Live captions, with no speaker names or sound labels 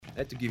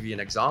To give you an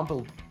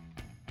example,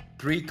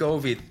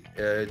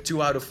 pre-COVID,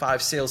 2 out of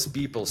 5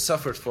 salespeople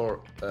suffered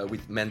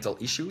with mental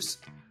issues.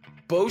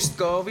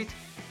 Post-COVID,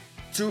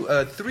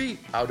 3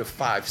 out of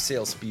 5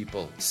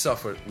 salespeople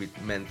suffered with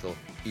mental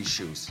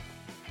issues.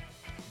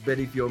 But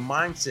if your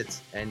mindset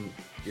and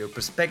your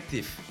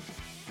perspective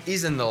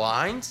isn't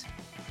aligned,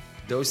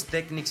 those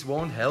techniques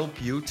won't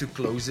help you to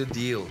close a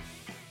deal.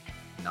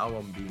 Now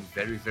I'm being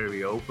very,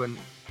 very open,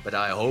 but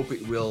I hope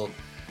it will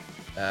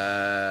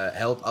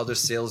help other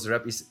sales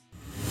reps.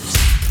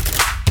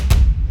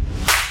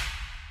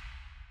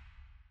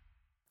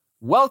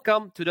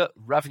 Welcome to the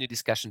Revenue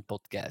Discussion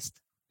Podcast.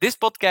 This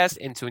podcast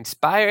aims to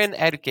inspire and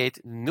educate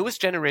the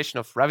newest generation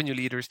of revenue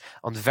leaders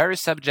on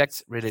various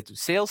subjects related to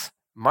sales,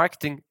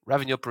 marketing,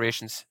 revenue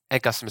operations,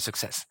 and customer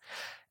success.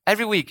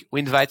 Every week, we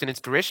invite an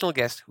inspirational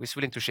guest who is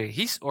willing to share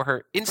his or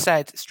her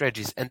insights,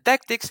 strategies, and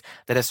tactics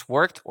that has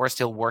worked or are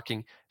still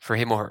working for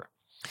him or her.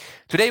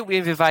 Today, we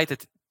have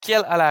invited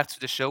Kjelle Alaers to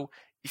the show.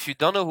 If you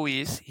don't know who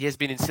he has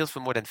been in sales for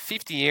more than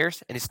 15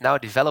 years and is now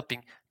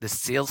developing the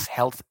sales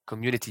health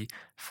community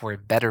for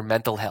better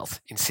mental health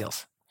in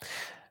sales.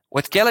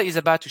 What Kjelle is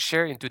about to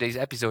share in today's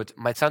episode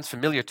might sound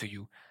familiar to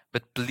you,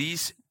 but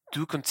please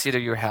do consider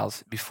your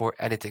health before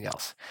anything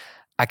else.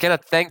 I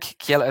cannot thank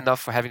Kjelle enough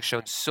for having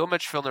shown so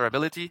much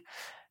vulnerability,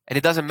 and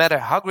it doesn't matter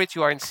how great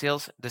you are in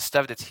sales, the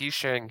stuff that he's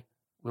sharing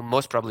will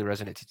most probably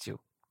resonate with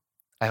you.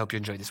 I hope you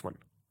enjoy this one.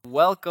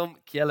 Welcome,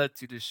 Kjelle,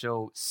 to the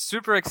show.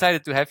 Super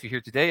excited to have you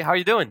here today. How are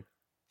you doing?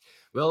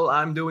 Well,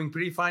 I'm doing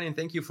pretty fine, and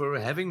thank you for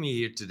having me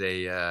here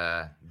today.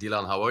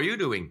 Dylan, how are you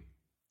doing?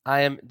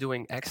 I am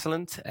doing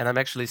excellent, and I'm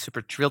actually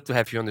super thrilled to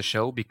have you on the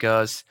show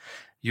because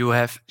you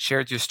have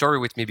shared your story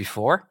with me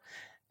before.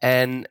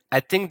 And I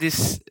think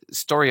this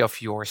story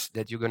of yours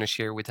that you're going to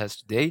share with us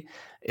today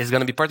is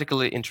going to be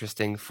particularly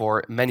interesting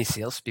for many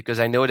sales, because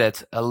I know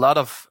that a lot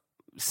of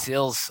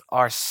sales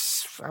are,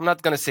 I'm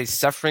not going to say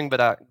suffering, but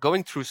are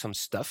going through some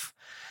stuff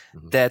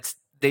that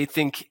they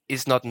think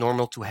is not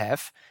normal to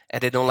have,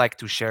 and they don't like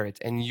to share it.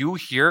 And you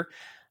here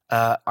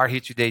are here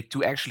today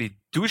to actually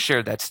do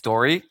share that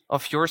story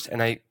of yours,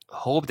 and I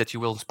hope that you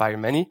will inspire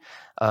many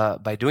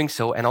by doing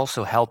so, and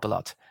also help a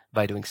lot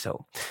by doing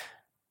so.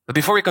 But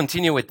before we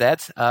continue with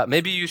that,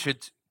 maybe you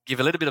should give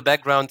a little bit of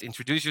background,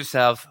 introduce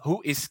yourself.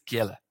 Who is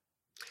Kjelle?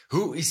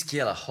 Who is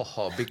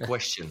Kjelle? Big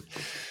question.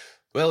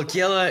 Well,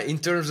 Kjelle, in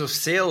terms of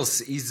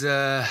sales, is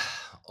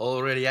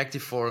already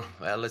active for,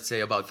 let's say,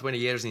 about 20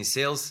 years in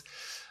sales.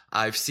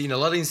 I've seen a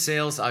lot in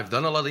sales. I've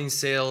done a lot in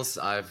sales.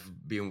 I've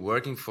been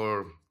working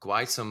for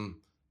quite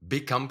some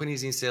big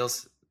companies in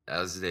sales,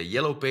 as the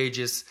Yellow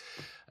Pages.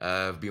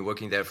 I've been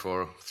working there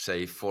for,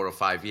 say, 4 or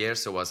 5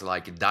 years. So I was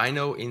like a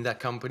dino in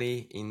that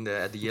company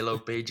at the Yellow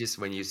Pages.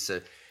 When you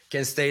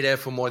can stay there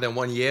for more than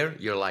 1 year,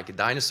 you're like a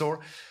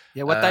dinosaur.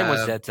 Yeah, what time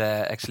was that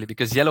actually?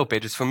 Because Yellow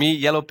Pages, for me,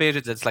 Yellow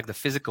Pages, that's like the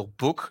physical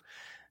book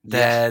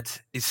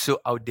that is so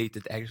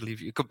outdated, actually,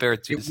 if you compare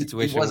it to the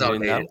situation it was we're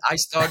in now. I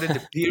started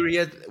the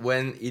period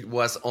when it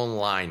was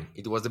online.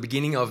 It was the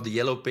beginning of the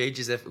Yellow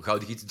Pages,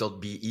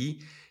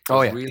 goudgids.be. It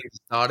was really the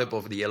startup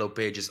of the Yellow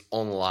Pages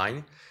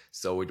online.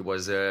 So it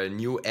was a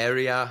new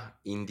area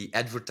in the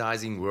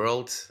advertising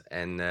world,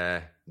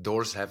 and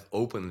doors have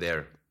opened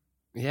there.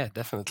 Yeah,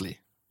 definitely.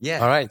 Yeah.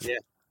 All right.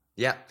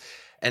 Yeah.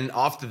 And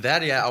after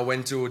that, I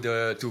went to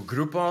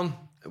Groupon,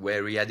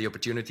 where we had the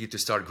opportunity to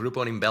start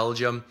Groupon in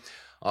Belgium.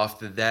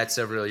 After that,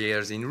 several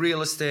years in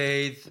real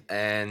estate.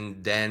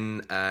 And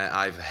then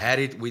I've had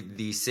it with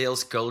the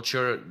sales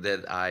culture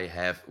that I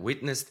have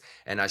witnessed.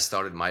 And I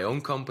started my own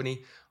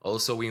company,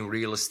 also in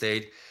real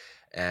estate.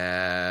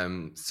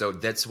 So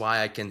that's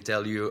why I can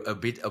tell you a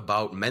bit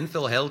about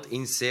mental health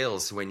in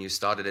sales when you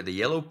started at the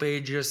Yellow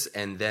Pages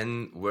and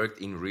then worked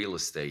in real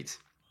estate.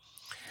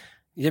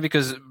 Yeah,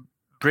 because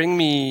bring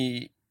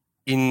me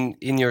in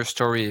your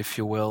story, if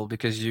you will,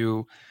 because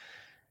you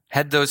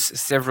had those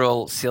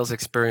several sales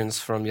experience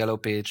from Yellow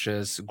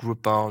Pages,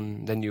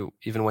 Groupon, then you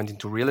even went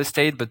into real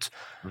estate. But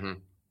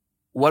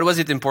what was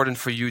it important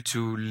for you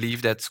to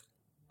leave that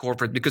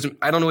corporate? Because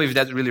I don't know if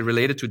that really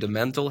related to the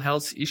mental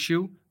health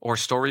issue or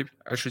story,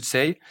 I should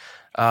say,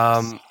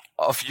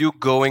 of you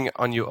going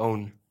on your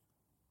own.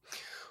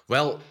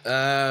 Well,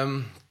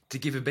 to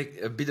give a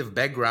bit of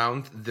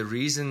background, the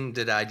reason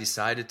that I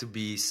decided to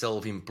be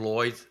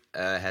self-employed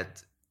had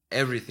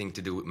everything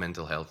to do with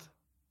mental health.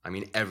 I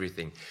mean,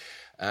 everything.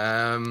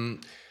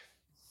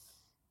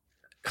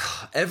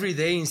 Every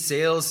day in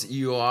sales,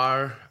 you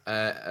are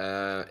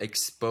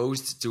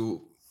exposed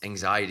to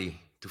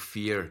anxiety, to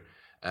fear,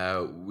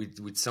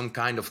 with some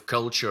kind of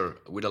culture,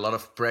 with a lot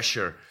of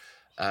pressure,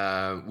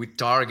 with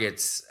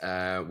targets,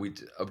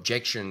 with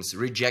objections,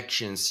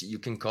 rejections. You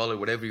can call it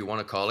whatever you want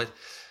to call it.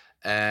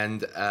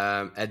 And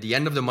at the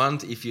end of the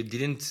month, if you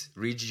didn't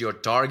reach your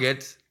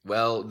target,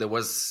 well, there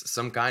was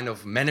some kind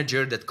of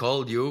manager that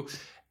called you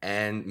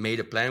and made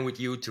a plan with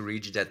you to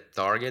reach that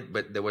target.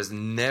 But there was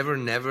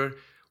never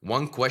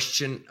one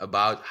question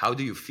about how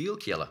do you feel,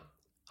 Kjelle?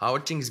 How are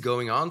things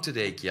going on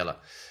today, Kjelle?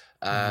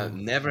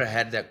 Never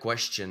had that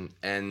question.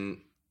 And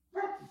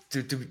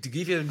to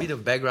give you a bit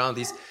of background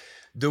is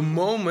The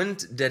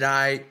moment that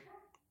I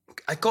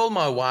called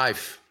my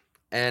wife,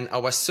 and I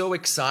was so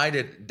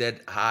excited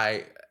that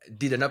I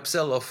did an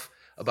upsell of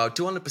about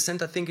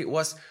 200%, I think it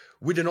was,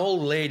 with an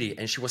old lady,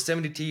 and she was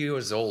 72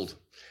 years old.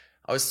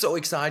 I was so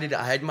excited.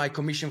 I had my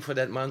commission for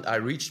that month. I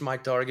reached my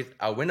target.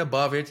 I went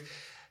above it.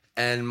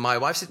 And my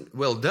wife said,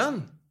 well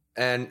done.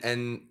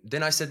 And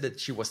then I said that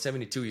she was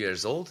 72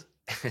 years old.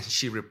 And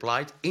she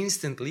replied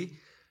instantly,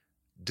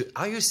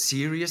 are you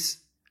serious?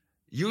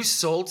 You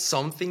sold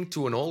something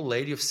to an old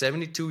lady of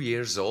 72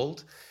 years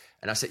old?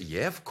 And I said,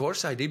 yeah, of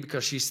course I did,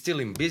 because she's still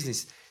in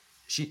business.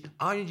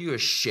 Aren't you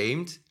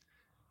ashamed?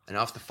 And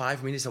after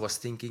 5 minutes, I was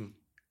thinking,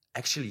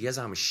 actually, yes,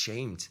 I'm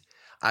ashamed.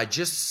 I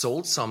just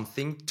sold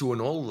something to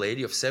an old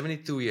lady of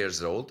 72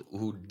 years old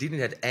who didn't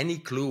have any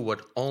clue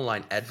what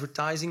online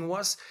advertising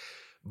was.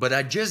 But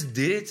I just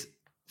did it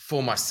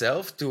for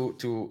myself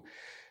to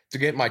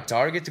get my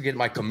target, to get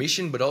my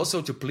commission, but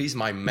also to please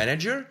my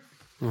manager.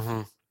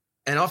 Mm-hmm.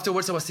 And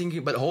afterwards, I was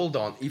thinking, but hold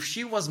on. If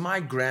she was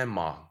my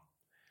grandma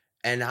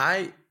and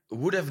I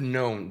would have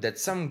known that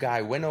some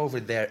guy went over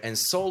there and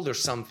sold her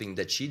something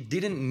that she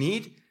didn't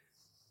need,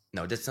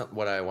 no, that's not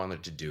what I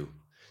wanted to do.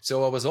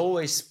 So I was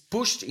always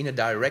pushed in a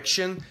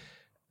direction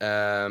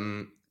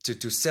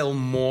to sell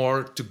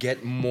more, to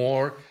get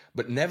more,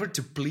 but never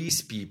to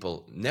please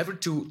people, never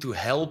to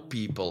help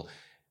people,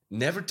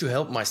 never to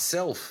help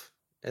myself.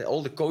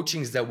 All the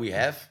coachings that we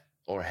have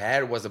or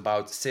had was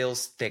about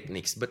sales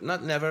techniques, but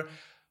never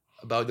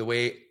about the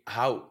way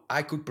how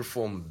I could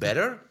perform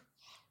better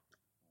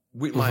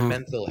with my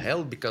mental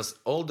health, because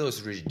all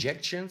those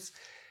rejections,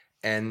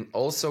 and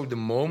also the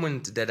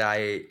moment that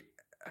I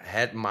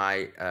had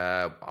my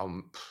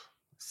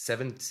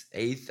 7th,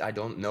 8th, I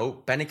don't know,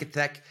 panic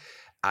attack,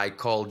 I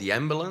called the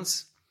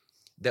ambulance.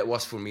 That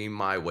was for me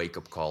my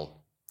wake-up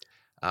call.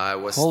 I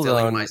was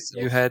telling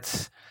myself... You had,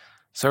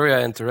 sorry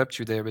I interrupt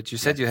you there, but you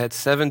said you had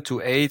 7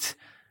 to 8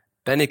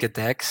 panic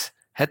attacks,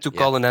 had to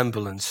call an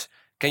ambulance.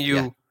 Can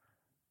you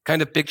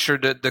kind of picture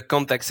the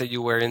context that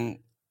you were in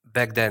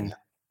back then?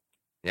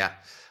 Yeah,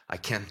 I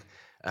can.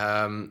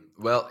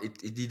 Well,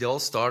 it all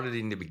started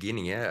in the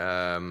beginning.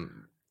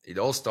 It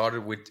all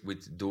started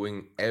with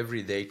doing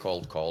everyday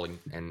cold calling,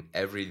 and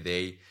every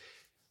day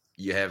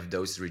you have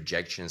those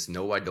rejections.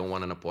 No, I don't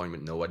want an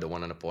appointment. No, I don't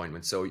want an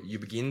appointment. So you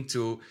begin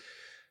to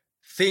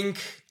think,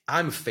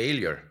 I'm a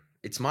failure.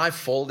 It's my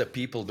fault that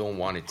people don't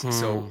want it.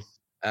 So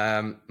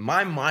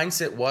my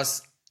mindset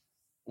was,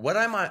 what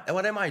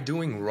am I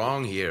doing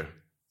wrong here?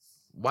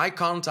 Why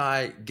can't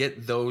I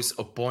get those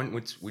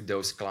appointments with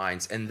those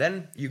clients? And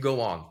then you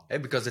go on,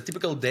 because the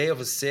typical day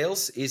of a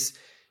sales is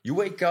you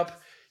wake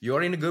up,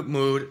 you're in a good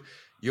mood,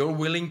 you're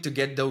willing to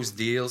get those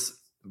deals,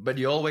 but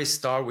you always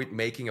start with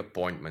making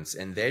appointments.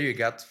 And there you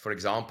got, for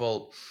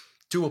example,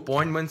 2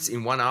 appointments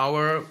in 1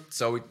 hour.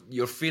 So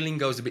your feeling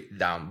goes a bit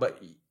down.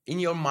 But in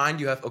your mind,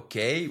 you have,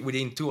 okay,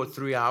 within 2 or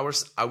 3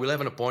 hours, I will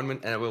have an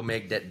appointment and I will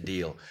make that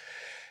deal.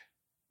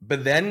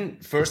 But then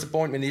first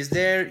appointment is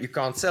there, you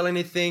can't sell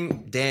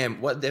anything. Damn,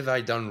 what have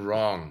I done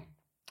wrong?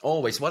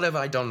 Always, what have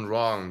I done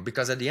wrong?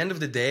 Because at the end of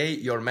the day,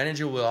 your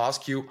manager will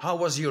ask you, how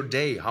was your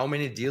day? How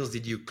many deals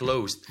did you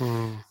close?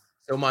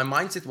 So my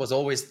mindset was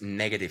always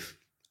negative.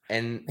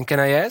 And can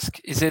I ask,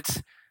 is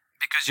it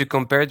because you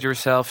compared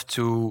yourself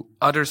to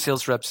other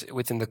sales reps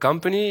within the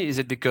company? Is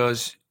it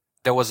because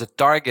there was a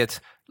target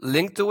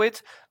linked to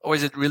it? Or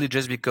is it really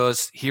just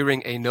because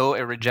hearing a no,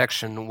 a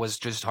rejection was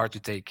just hard to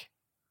take?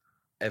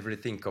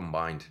 Everything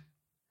combined.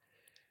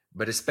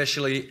 But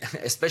especially,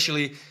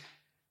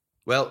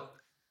 well,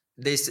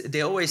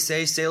 they always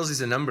say sales is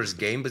a numbers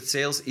game, but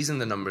sales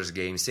isn't a numbers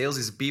game. Sales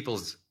is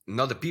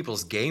not a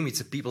people's game,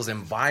 it's a people's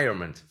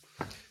environment.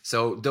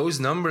 So those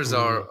numbers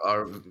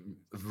are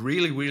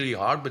really, really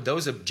hard, but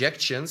those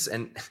objections,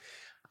 and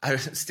I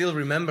still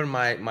remember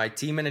my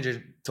team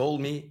manager told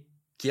me,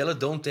 Kjelle,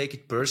 don't take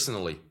it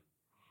personally.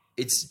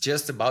 It's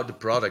just about the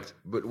product.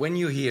 But when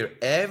you hear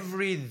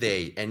every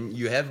day, and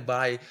you have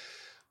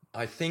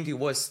I think it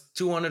was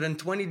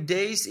 220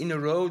 days in a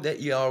row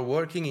that you are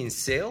working in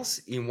sales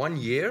in 1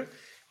 year,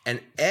 and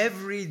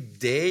every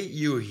day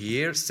you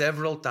hear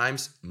several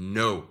times,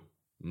 no.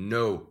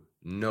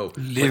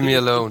 Leave me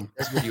alone.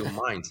 That's with your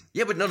mind.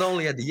 Yeah, but not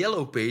only at the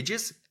yellow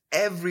pages,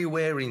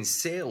 everywhere in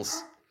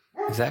sales.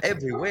 Exactly.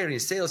 Everywhere in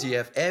sales, you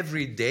have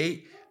every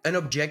day an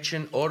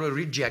objection or a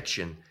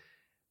rejection.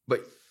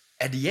 But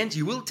at the end,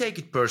 you will take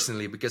it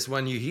personally, because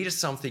when you hear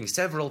something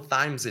several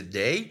times a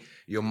day,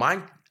 your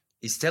mind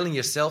is telling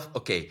yourself,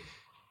 okay,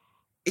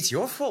 it's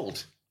your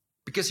fault,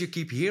 because you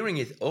keep hearing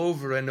it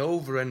over and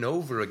over and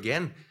over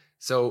again.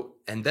 So,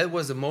 and that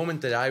was the moment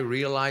that I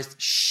realized,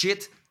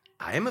 shit,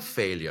 I am a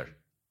failure.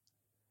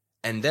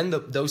 And then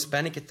those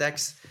panic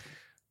attacks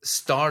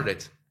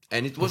started,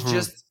 and it was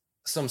just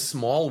some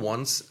small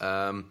ones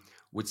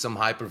with some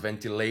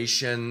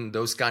hyperventilation,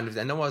 those kind of,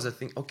 and I was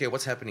thinking, okay,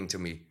 what's happening to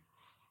me?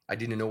 I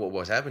didn't know what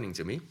was happening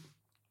to me.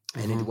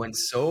 And it went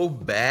so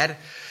bad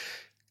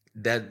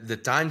that the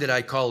time that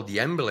I called the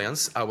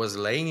ambulance, I was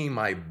laying in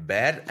my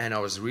bed and I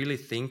was really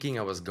thinking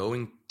I was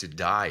going to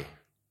die.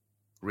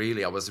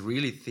 Really, I was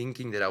really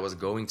thinking that I was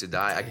going to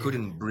die. I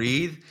couldn't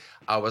breathe.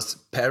 I was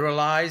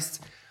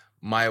paralyzed.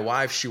 My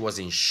wife, she was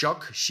in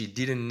shock. She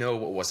didn't know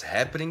what was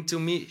happening to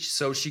me.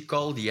 So she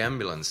called the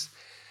ambulance.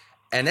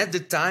 And at the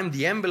time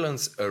the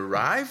ambulance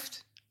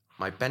arrived,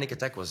 my panic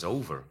attack was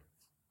over.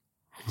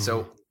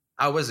 So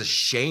I was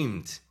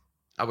ashamed.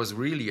 I was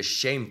really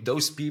ashamed.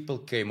 Those people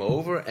came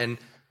over and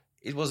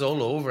it was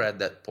all over at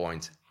that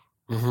point.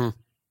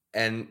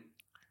 And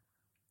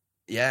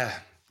yeah,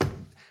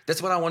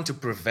 that's what I want to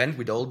prevent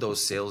with all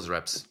those sales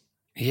reps.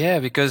 Yeah,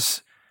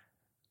 because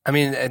I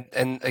mean,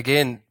 and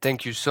again,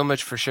 thank you so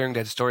much for sharing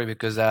that story,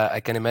 because I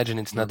can imagine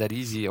it's not that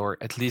easy, or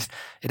at least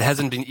it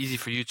hasn't been easy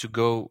for you to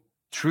go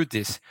through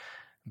this.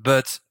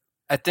 But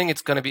I think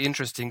it's going to be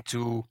interesting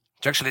to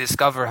actually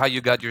discover how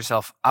you got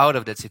yourself out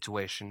of that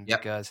situation, Yep.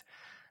 because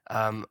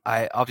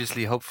I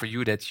obviously hope for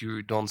you that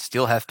you don't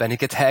still have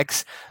panic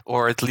attacks,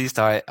 or at least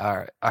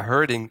are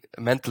hurting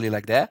mentally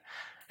like that.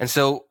 And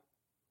so,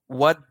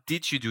 what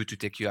did you do to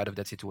take you out of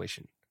that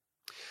situation?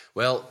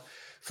 Well,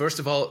 first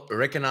of all,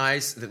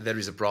 recognize that there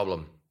is a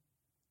problem,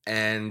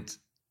 and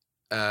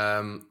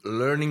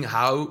learning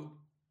how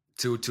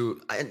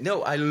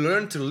I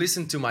learned to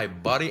listen to my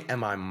body and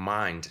my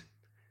mind.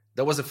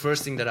 That was the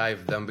first thing that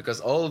I've done,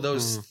 because all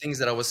those things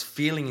that I was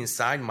feeling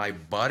inside my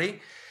body,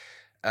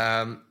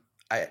 I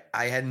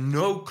had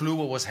no clue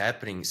what was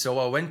happening. So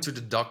I went to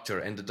the doctor,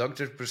 and the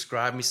doctor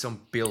prescribed me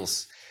some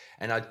pills,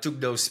 and I took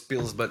those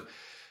pills, but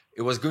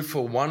it was good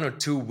for 1 or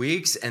 2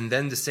 weeks, and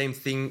then the same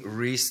thing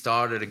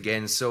restarted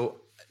again.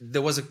 So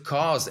there was a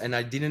cause, and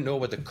I didn't know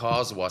what the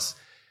cause was.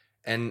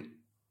 And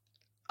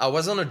I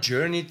was on a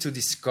journey to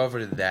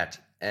discover that.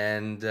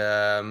 And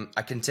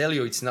I can tell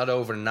you, it's not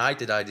overnight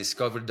that I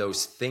discovered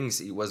those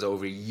things. It was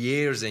over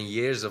years and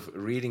years of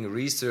reading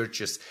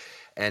researches,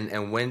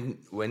 and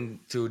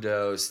went to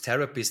those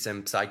therapists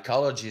and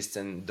psychologists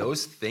and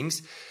those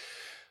things.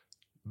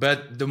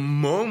 But the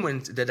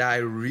moment that I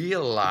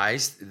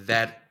realized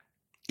that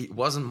it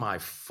wasn't my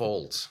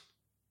fault,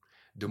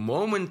 the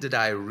moment that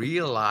I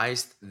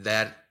realized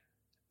that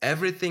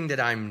everything that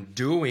I'm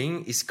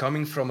doing is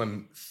coming from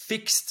a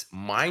fixed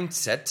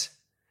mindset,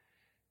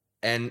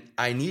 and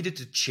I needed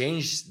to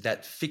change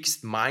that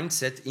fixed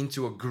mindset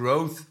into a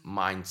growth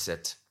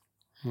mindset.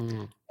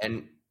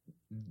 And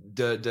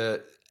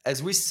the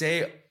as we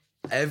say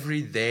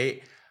every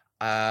day,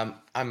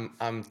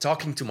 I'm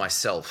talking to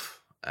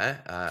myself.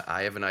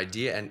 I have an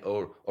idea, and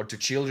or to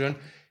children,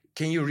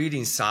 can you read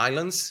in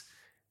silence?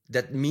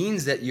 That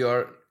means that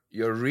you're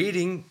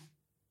reading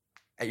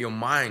at your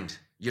mind.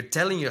 You're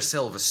telling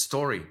yourself a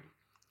story.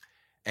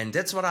 And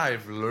that's what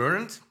I've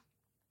learned,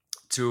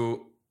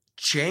 to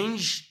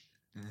change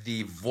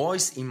the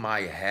voice in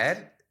my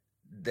head,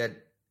 that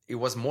it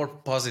was more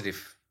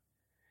positive.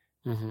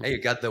 And you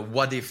got the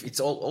what if. It's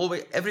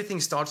always, everything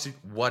starts with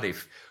what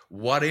if.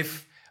 What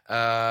if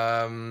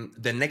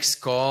the next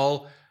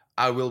call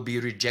I will be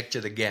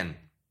rejected again?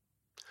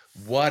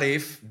 What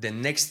if the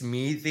next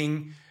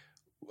meeting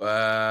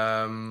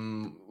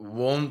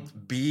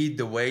won't be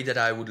the way that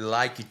I would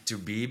like it to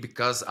be,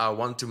 because I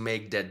want to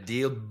make that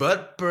deal,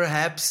 but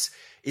perhaps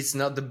it's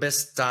not the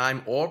best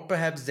time, or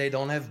perhaps they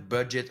don't have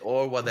budget,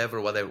 or whatever.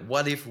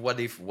 What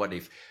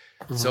if?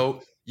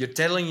 So you're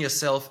telling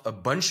yourself a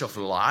bunch of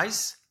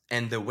lies,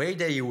 and the way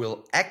that you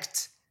will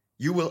act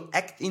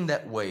in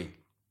that way.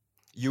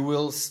 You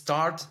will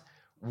start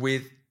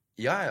with,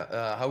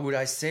 how would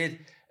I say it?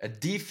 A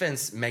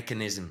defense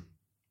mechanism.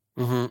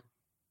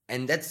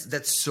 And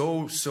that's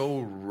so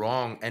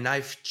wrong. And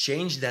I've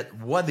changed that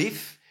what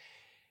if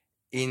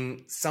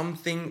in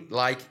something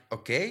like,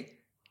 okay,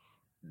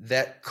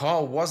 that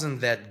call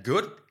wasn't that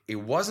good. It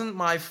wasn't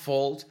my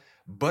fault,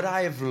 but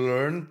I have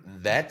learned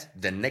that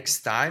the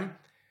next time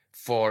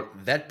for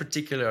that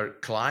particular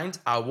client,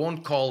 I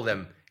won't call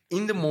them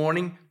in the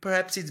morning.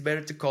 Perhaps it's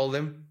better to call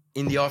them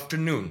in the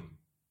afternoon.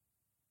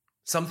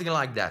 Something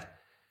like that.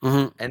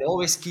 And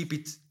always keep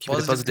it Keep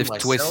a positive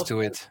twist to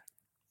it.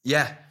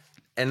 Yeah.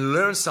 And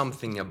learn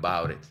something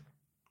about it.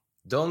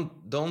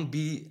 Don't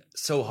be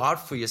so hard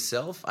for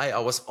yourself. I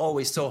was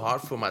always so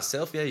hard for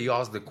myself. Yeah, you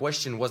asked the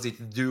question, was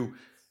it due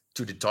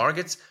to the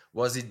targets?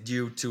 Was it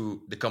due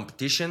to the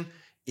competition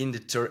in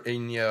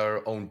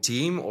your own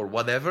team or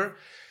whatever?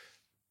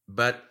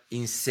 But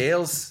in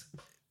sales,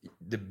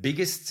 the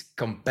biggest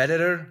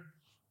competitor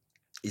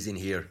is in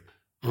here.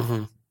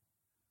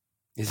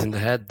 Is in the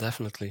head,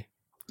 definitely.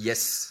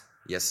 Yes.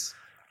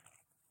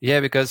 Yeah,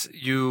 because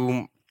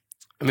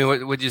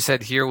what you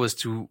said here was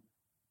to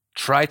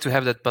try to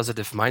have that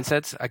positive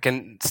mindset. I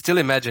can still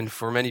imagine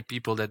for many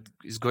people that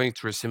is going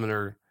through a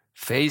similar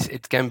phase,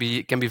 it can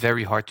be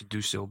very hard to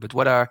do so. But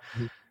what are,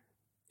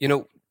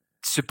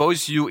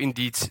 suppose you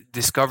indeed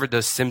discover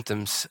the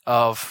symptoms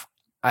of,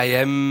 I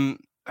am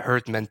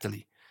hurt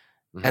mentally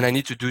and I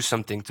need to do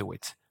something to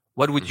it.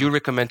 What would you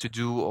recommend to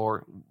do,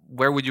 or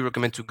where would you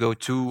recommend to go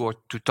to, or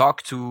to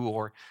talk to,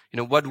 or,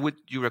 what would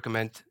you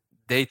recommend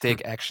they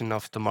take action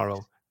of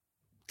tomorrow?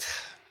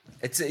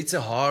 It's a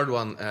hard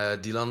one,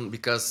 Dylan,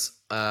 because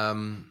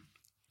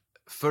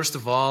first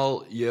of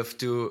all, you have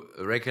to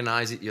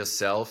recognize it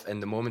yourself.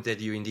 And the moment that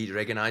you indeed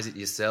recognize it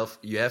yourself,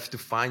 you have to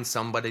find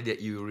somebody that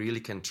you really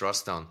can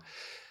trust on.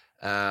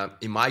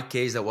 In my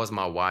case, that was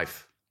my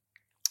wife.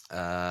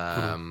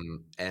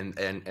 And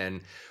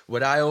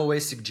what I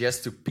always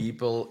suggest to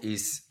people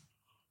is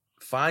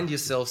find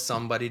yourself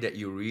somebody that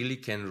you really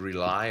can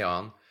rely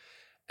on,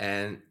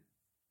 and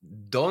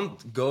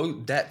don't go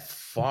that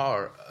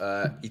far.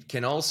 It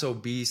can also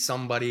be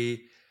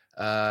somebody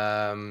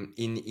now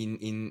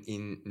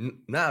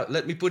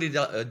let me put it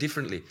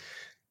differently.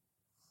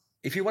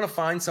 If you want to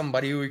find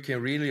somebody who you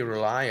can really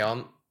rely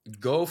on,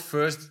 go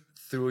first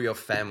through your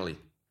family,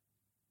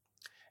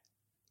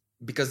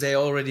 because they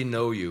already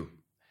know you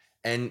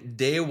and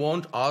they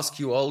won't ask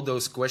you all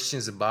those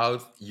questions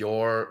about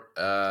your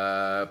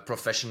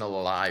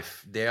professional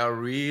life. They are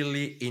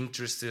really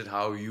interested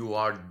how you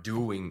are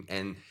doing,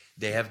 and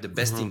they have the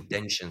best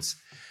intentions.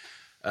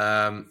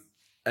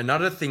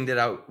 Another thing that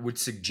I would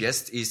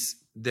suggest is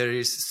there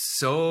is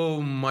so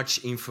much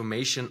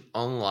information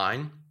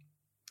online,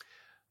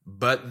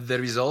 but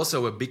there is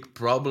also a big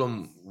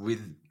problem with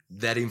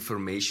that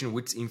information,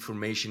 which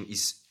information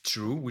is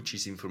true, which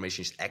is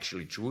information is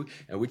actually true,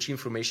 and which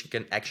information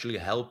can actually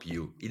help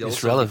you.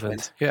 It's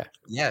relevant. Depends.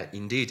 Yeah,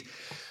 indeed.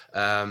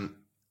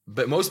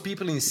 But most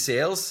people in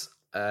sales,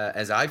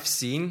 as I've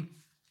seen,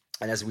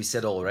 and as we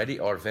said already,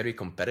 are very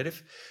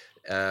competitive.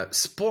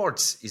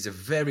 Sports is a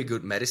very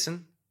good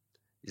medicine.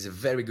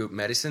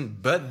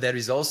 But there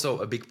is also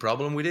a big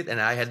problem with it, and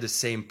I had the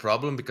same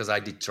problem because I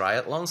did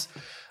triathlons.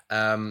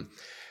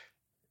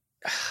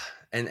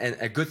 And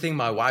a good thing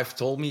my wife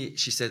told me,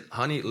 she said,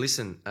 honey,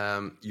 listen,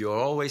 you're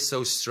always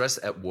so stressed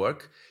at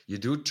work. You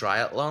do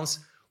triathlons.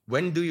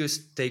 When do you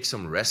take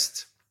some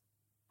rest?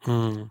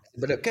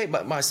 But okay,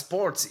 but my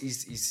sports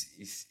is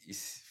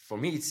for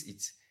me,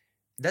 it's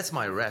that's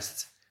my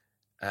rest.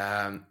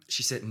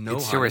 She said, no,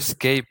 it's honey. your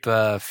escape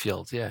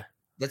field. Yeah.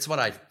 That's what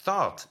I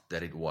thought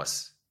that it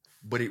was,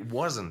 but it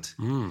wasn't.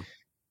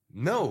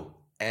 No.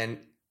 And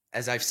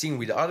as I've seen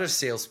with other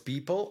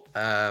salespeople,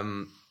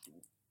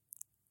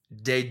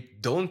 they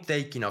don't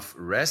take enough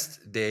rest.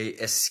 They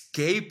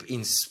escape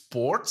in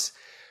sports,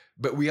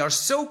 but we are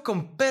so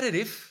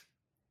competitive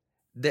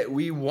that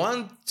we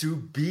want to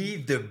be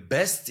the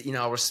best in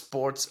our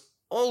sports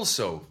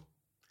also.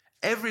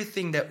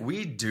 Everything that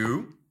we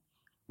do,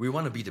 we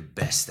want to be the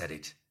best at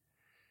it.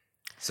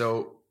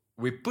 So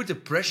we put the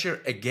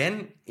pressure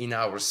again in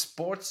our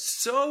sports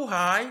so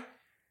high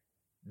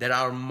that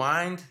our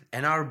mind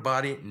and our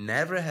body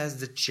never has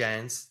the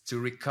chance to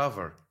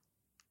recover.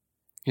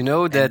 You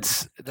know,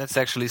 that's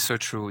actually so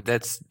true.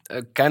 That's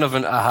kind of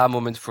an aha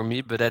moment for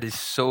me, but that is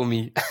so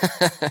me.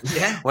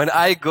 Yeah. When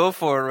I go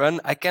for a run,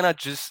 I cannot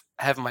just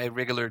have my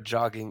regular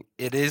jogging.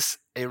 It is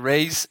a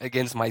race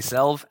against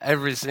myself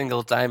every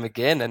single time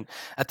again. And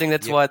I think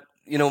that's what,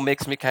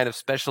 makes me kind of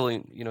special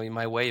in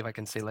my way, if I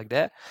can say like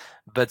that.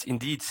 But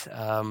indeed,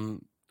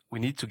 we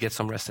need to get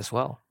some rest as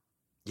well.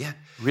 Yeah.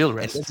 Real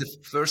rest. And that's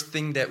the first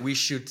thing that we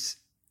should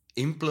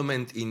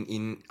implement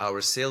in our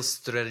sales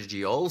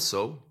strategy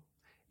also,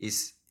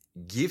 is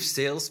give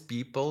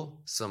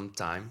salespeople some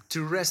time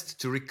to rest,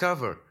 to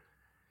recover.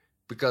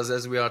 Because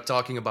as we are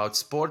talking about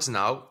sports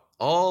now,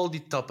 all the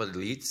top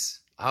athletes,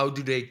 how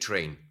do they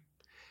train?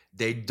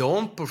 They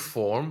don't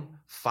perform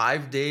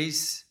 5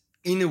 days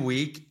in a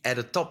week at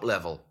a top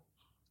level.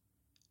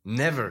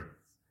 Never.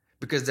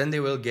 Because then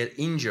they will get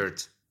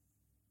injured.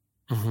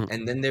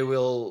 And then they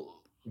will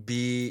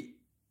be,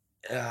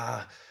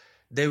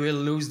 they will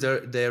lose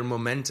their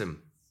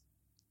momentum.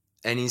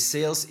 And in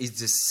sales, it's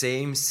the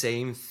same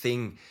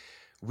thing.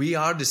 We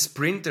are the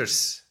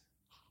sprinters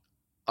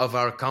of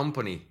our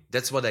company.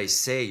 That's what I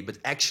say. But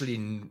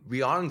actually,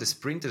 we aren't the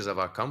sprinters of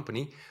our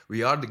company.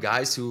 We are the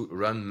guys who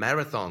run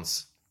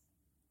marathons.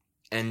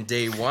 And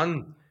day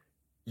one,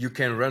 you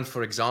can run,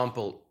 for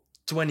example,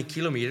 20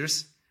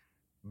 kilometers.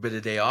 But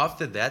the day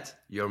after that,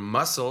 your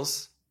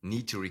muscles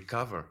need to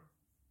recover.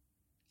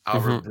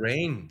 Our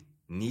brain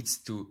needs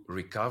to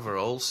recover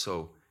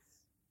also.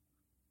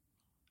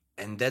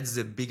 And that's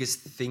the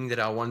biggest thing that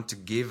I want to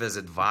give as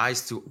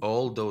advice to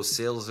all those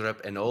sales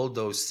reps and all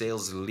those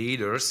sales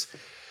leaders.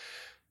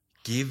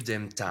 Give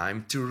them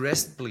time to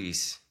rest,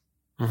 please.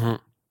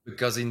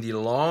 Because in the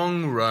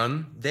long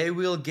run, they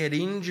will get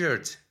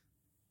injured.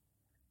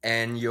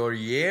 And your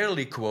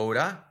yearly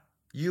quota,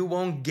 you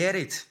won't get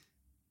it.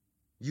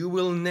 You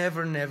will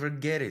never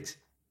get it.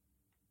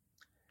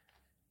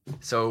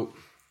 So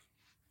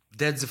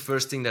that's the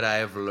first thing that I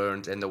have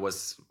learned. And that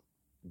was,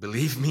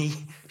 believe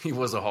me, it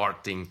was a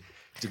hard thing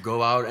to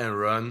go out and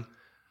run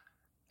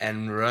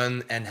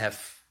and have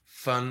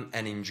fun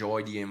and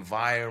enjoy the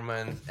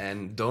environment,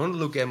 and don't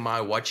look at my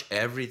watch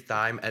every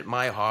time, at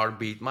my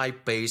heartbeat, my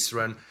pace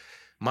run,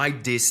 my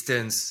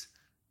distance.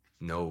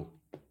 No.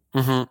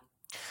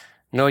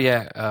 No,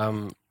 yeah.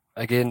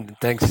 Again,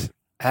 thanks.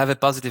 Have a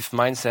positive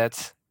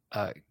mindset,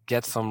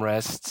 get some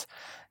rest.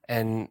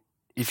 And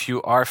if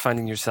you are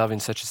finding yourself in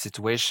such a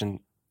situation,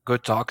 go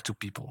talk to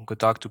people. Go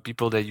talk to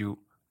people that you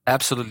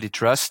absolutely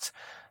trust,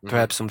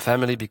 perhaps some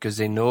family, because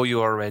they know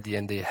you already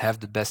and they have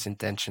the best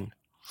intention.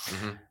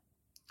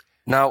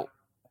 Now,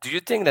 do you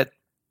think that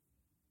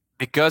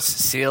because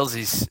sales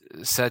is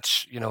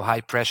such,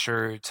 high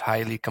pressure, it's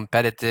highly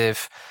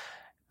competitive,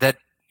 that,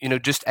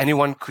 just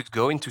anyone could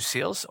go into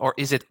sales? Or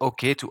is it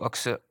okay to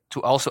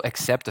also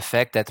accept the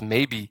fact that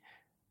maybe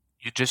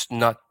you just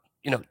not,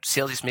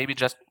 sales is maybe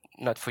just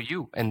not for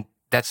you, and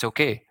that's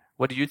okay?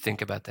 What do you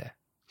think about that?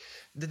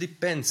 That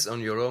depends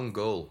on your own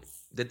goal.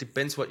 That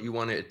depends what you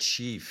want to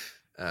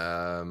achieve.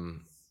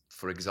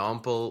 For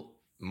example,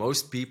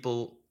 most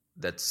people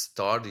that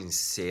start in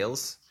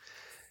sales,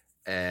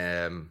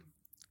 well,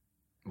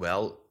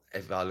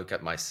 if I look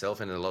at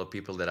myself and a lot of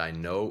people that I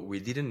know, we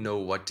didn't know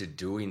what to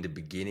do in the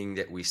beginning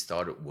that we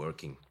started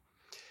working.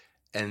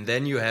 And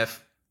then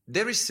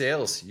there is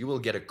sales. You will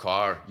get a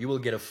car, you will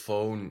get a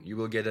phone, you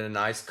will get a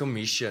nice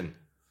commission.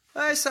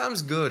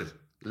 Sounds good.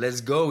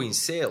 Let's go in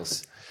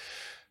sales.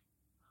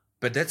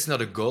 But that's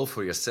not a goal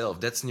for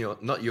yourself. That's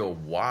not your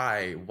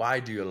why.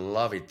 Why do you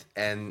love it?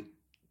 And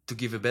to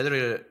give a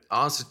better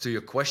answer to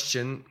your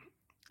question,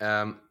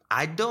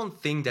 I don't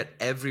think that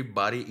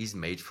everybody is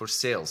made for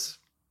sales.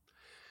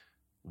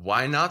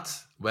 Why not?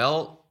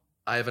 Well,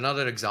 I have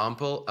another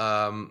example.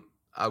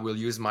 I will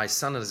use my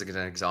son as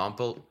an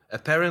example.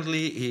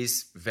 Apparently,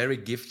 he's very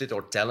gifted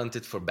or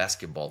talented for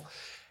basketball.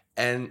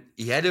 And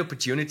he had the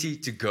opportunity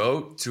to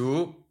go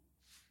to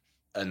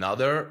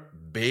another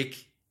big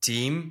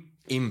team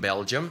in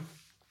Belgium.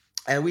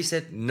 And we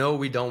said, no,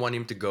 we don't want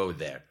him to go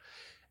there.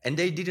 And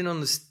they didn't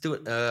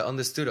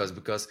understood us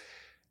because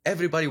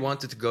everybody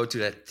wanted to go to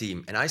that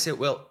team. And I said,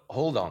 well,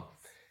 hold on.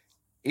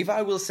 If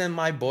I will send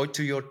my boy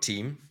to your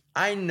team,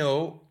 I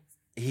know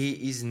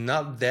he is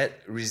not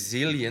that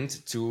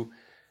resilient to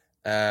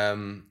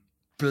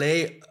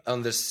play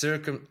on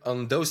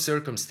those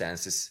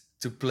circumstances,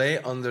 to play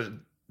under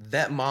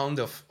that amount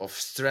of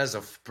stress,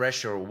 of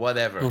pressure, or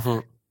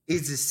whatever.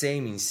 It's the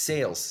same in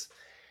sales.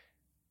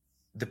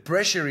 The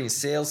pressure in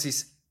sales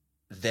is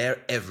there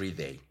every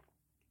day.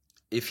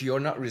 If you're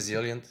not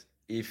resilient,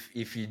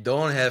 if you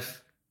don't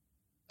have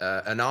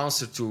an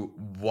answer to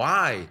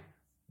why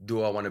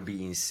do I want to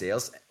be in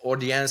sales, or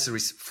the answer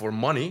is for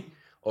money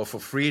or for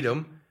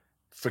freedom,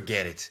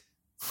 forget it.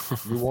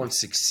 You won't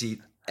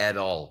succeed at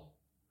all.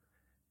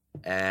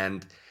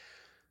 And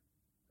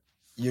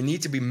you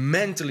need to be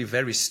mentally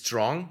very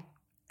strong,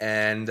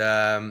 and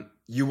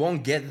you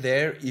won't get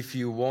there if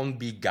you won't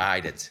be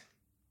guided.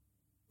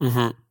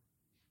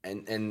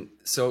 And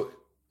so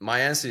my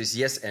answer is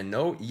yes and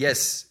no.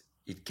 Yes,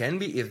 it can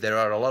be if there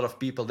are a lot of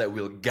people that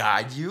will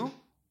guide you.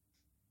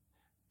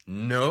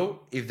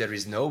 No, if there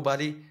is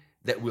nobody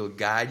that will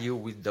guide you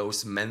with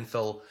those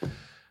mental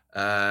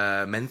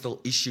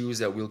issues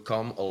that will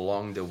come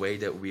along the way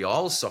that we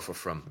all suffer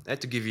from.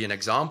 To give you an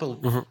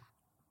example,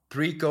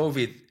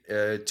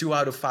 pre-COVID, 2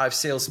 out of 5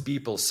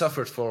 salespeople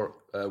suffered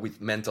with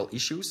mental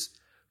issues.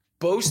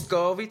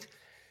 Post-COVID,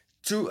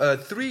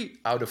 3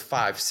 out of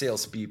 5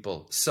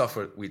 salespeople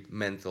suffered with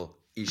mental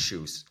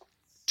issues.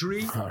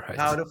 3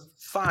 out of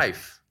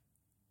 5.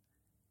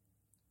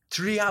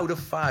 3 out of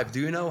 5.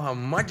 Do you know how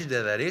much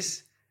that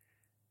is?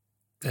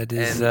 That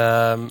is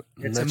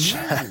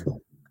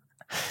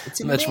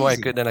much more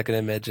than I can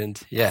imagine.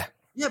 Yeah.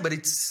 Yeah, but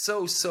it's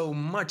so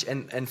much.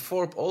 And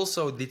Forbes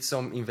also did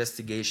some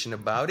investigation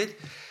about it.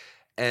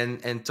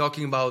 And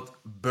talking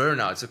about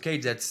burnouts, okay,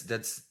 that's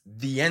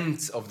the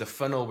end of the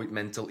funnel with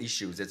mental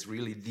issues. That's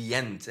really the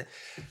end.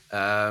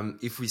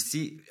 If we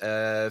see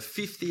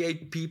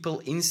 58 people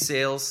in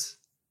sales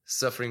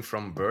suffering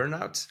from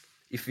burnout,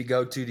 if we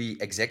go to the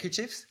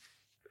executives,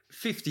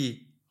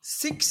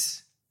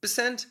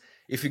 56%.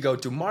 If we go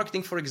to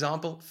marketing, for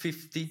example,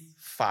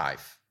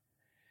 55.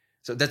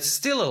 So that's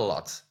still a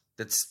lot.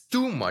 That's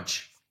too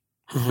much.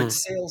 But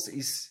sales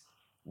is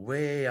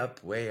way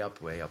up, way up,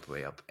 way up,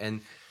 way up.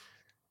 And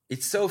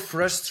it's so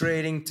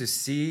frustrating to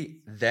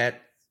see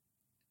that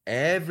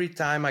every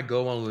time I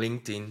go on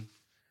LinkedIn,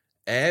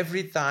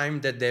 every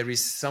time that there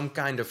is some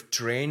kind of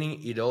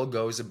training, it all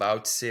goes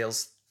about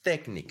sales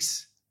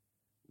techniques.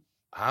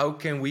 How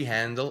can we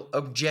handle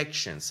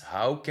objections?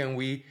 How can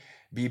we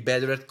be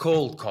better at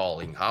cold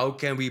calling? How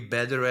can we be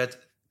better at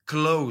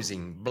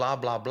closing? Blah,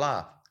 blah,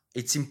 blah.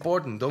 It's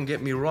important, don't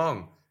get me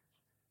wrong.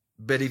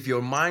 But if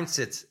your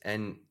mindset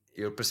and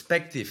your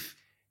perspective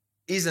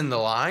isn't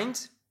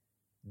aligned,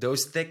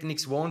 those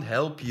techniques won't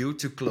help you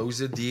to close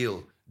a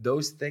deal.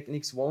 Those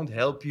techniques won't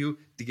help you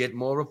to get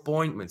more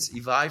appointments.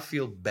 If I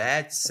feel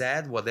bad,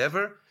 sad,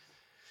 whatever,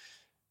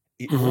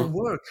 it won't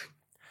work.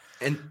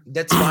 And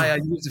that's why I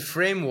use the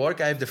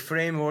framework. I have the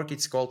framework.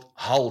 It's called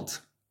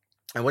HALT.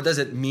 And what does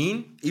it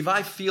mean? If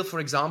I feel, for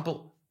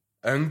example,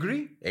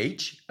 hungry, then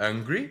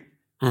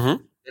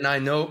I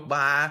know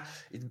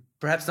it's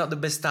perhaps not the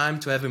best time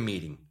to have a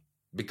meeting,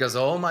 because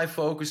all my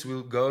focus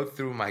will go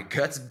through my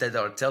guts that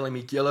are telling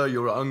me, Kjelle,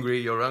 you're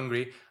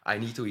hungry. I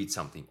need to eat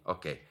something.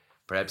 Okay,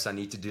 perhaps I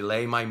need to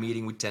delay my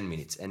meeting with 10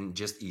 minutes and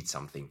just eat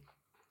something.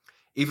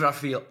 If I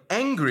feel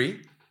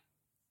angry,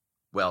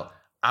 well,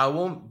 I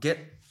won't get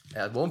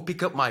I won't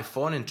pick up my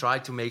phone and try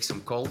to make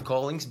some cold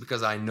callings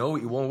because I know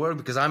it won't work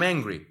because I'm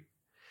angry.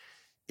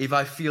 If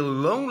I feel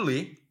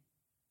lonely,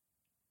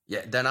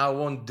 then I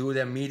won't do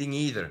that meeting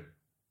either.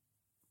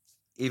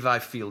 If I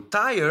feel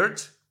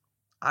tired,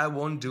 I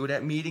won't do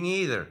that meeting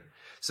either.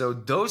 So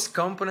those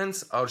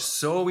components are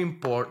so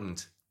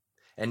important.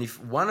 And if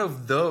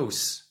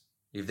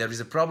there is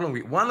a problem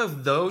with one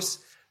of those,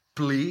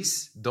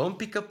 please don't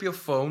pick up your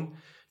phone.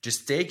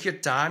 Just take your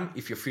time.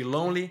 If you feel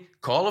lonely,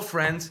 call a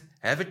friend,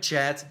 have a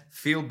chat,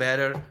 feel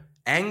better.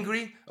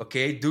 Angry,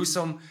 okay, do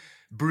some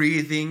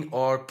breathing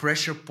or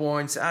pressure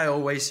points. I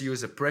always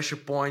use a pressure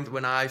point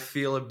when I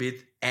feel a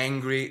bit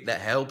angry.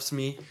 That helps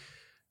me.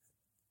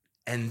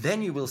 And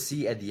then you will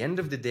see at the end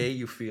of the day,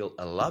 you feel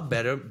a lot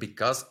better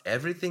because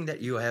everything that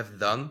you have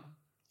done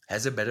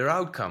has a better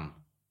outcome.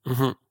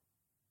 Mm-hmm.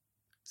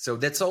 So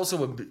that's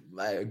also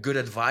a good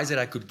advice that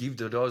I could give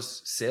to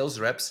those sales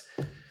reps.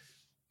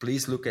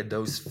 Please look at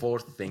those 4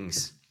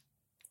 things.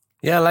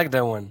 Yeah, I like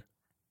that one.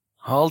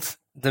 Halt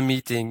the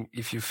meeting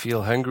if you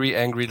feel hungry,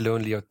 angry,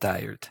 lonely, or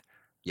tired.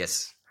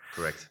 Yes,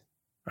 correct.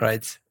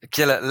 Right.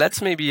 Kjelle,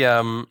 let's maybe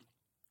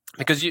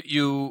because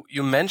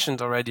you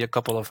mentioned already a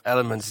couple of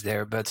elements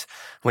there, but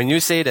when you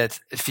say that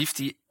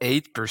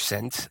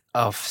 58%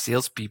 of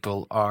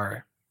salespeople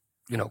are,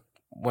 in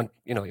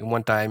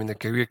one time in their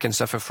career can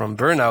suffer from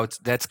burnout,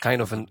 that's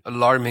kind of an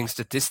alarming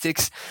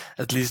statistics.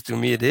 At least to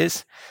me, it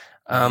is.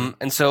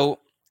 And so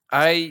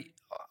I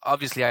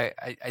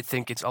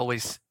think it's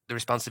always the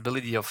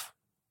responsibility of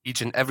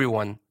each and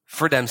everyone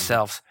for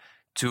themselves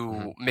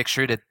to make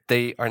sure that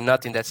they are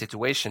not in that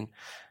situation.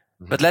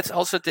 But let's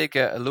also take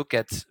a look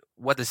at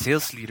what the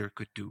sales leader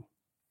could do.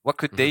 What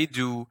could they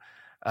do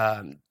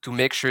to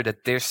make sure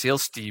that their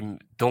sales team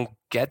don't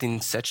get in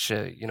such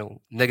a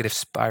negative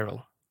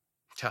spiral?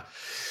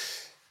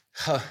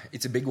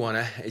 It's a big one.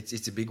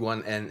 It's a big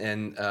one,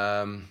 and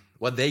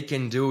what they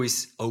can do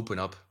is open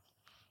up.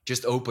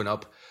 Just open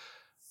up.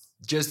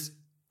 Just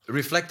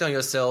reflect on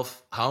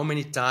yourself. How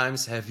many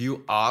times have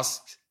you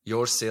asked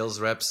your sales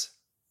reps,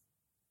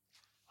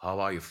 "How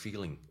are you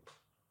feeling?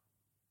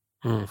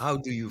 How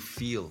do you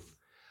feel?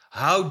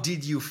 How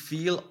did you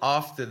feel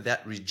after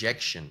that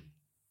rejection?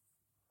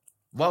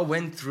 What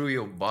went through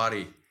your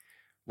body?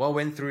 What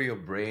went through your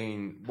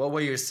brain? What were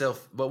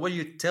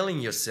you telling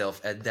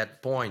yourself at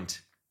that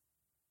point?"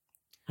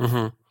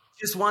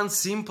 Just one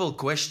simple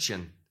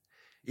question.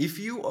 If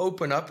you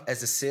open up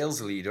as a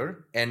sales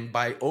leader, and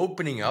by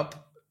opening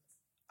up,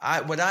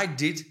 what I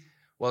did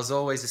was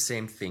always the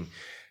same thing.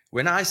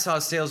 When I saw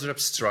sales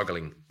reps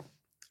struggling,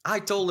 I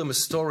told them a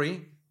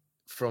story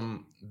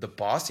from the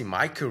past in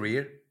my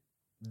career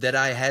that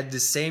I had the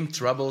same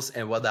troubles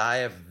and what I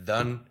have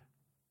done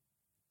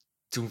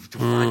to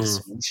find a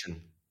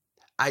solution.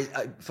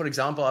 For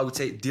example, I would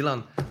say,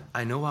 "Dylan,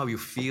 I know how you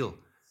feel.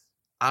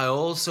 I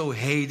also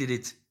hated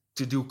it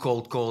to do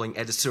cold calling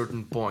at a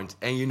certain point.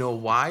 And you know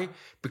why?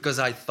 Because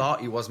I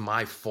thought it was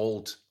my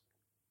fault."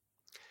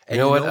 And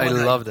you know what? I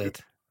love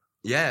that.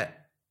 Yeah.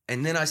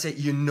 And then I said,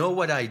 "You know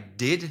what I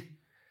did?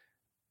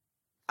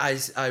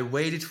 I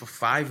waited for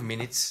 5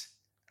 minutes.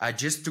 I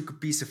just took a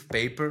piece of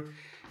paper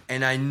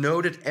and I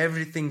noted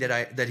everything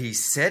that he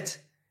said.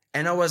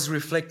 And I was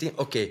reflecting,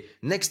 okay,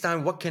 next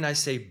time, what can I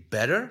say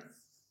better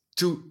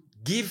to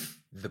give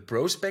the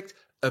prospect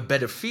a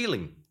better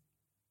feeling?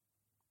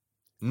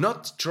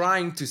 Not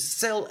trying to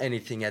sell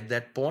anything at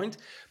that point,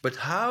 but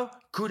how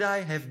could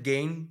I have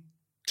gained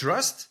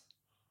trust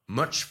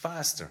much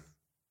faster?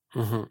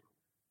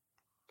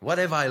 What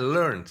have I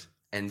learned?"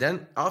 And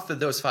then after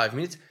those 5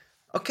 minutes,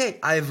 okay,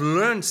 I've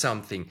learned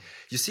something.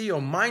 You see,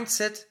 your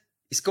mindset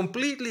is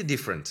completely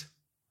different.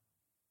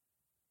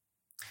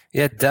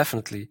 Yeah,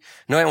 definitely.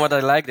 No, and what I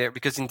like there,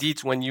 because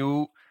indeed, when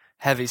you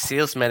have a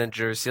sales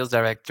manager, sales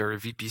director,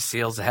 VP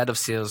sales, head of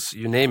sales,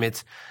 you name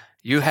it,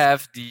 you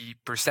have the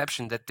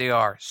perception that they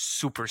are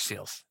super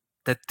sales,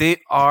 that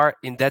they are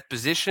in that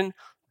position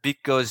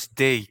because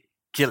they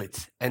kill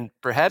it. And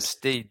perhaps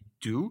they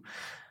do,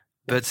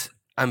 but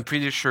I'm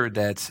pretty sure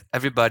that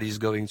everybody is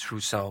going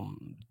through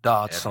some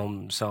doubts,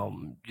 some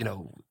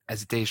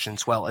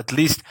hesitations. Well, at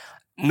least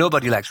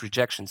nobody likes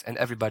rejections, and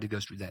everybody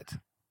goes through that.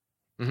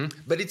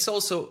 But it's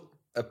also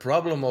a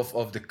problem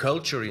of the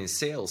culture in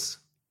sales.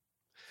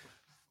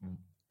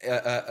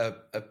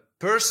 A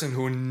person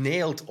who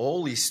nailed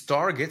all his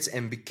targets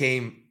and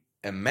became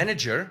a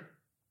manager,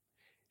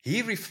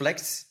 he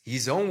reflects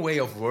his own way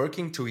of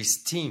working to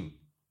his team.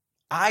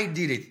 I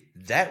did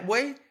it that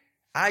way.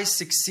 I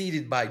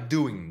succeeded by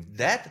doing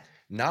that.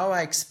 Now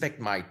I expect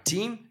my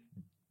team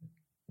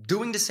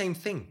doing the same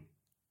thing.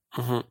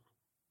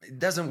 It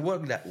doesn't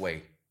work that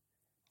way.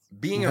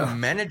 Being a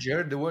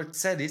manager, the word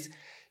said is,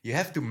 you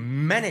have to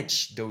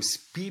manage those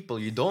people.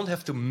 You don't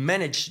have to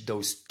manage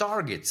those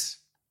targets.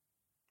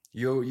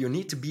 You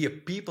need to be a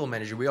people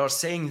manager. We are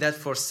saying that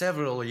for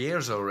several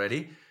years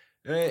already.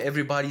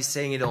 Everybody's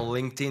saying it on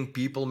LinkedIn.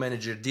 People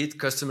manager did,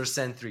 customer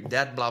centric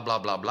that, blah, blah,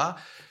 blah, blah.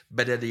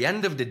 But at the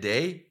end of the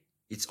day,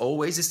 it's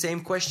always the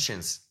same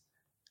questions.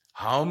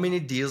 How many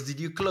deals did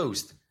you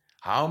close?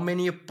 How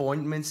many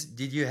appointments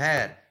did you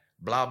have?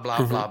 blah,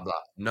 blah, blah, blah.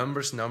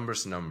 Numbers,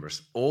 numbers,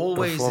 numbers.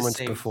 Always the same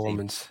thing.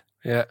 Performance.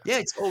 Yeah. Yeah,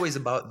 it's always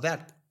about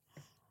that.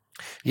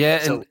 Yeah,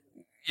 So and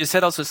you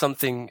said also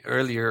something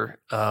earlier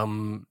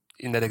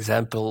in that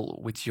example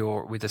with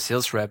the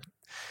sales rep.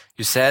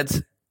 You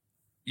said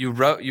you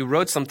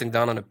wrote something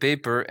down on a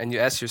paper and you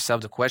asked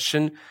yourself the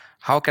question,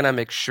 how can I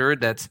make sure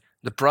that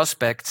the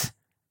prospect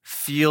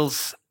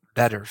feels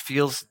better,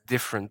 feels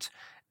different?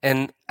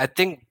 And I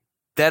think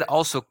that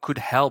also could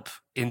help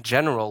in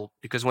general,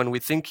 because when we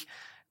think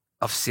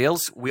of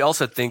sales, we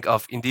also think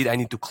of, indeed, I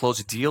need to close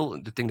a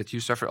deal, the thing that you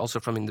suffer also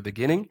from in the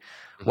beginning,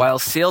 while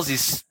sales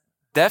is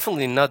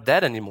definitely not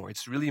that anymore.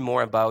 It's really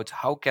more about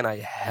how can I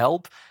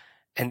help?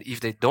 And if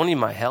they don't need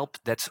my help,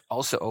 that's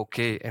also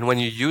okay. And when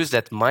you use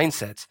that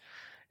mindset,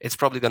 it's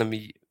probably going to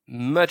be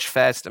much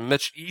faster,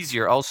 much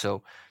easier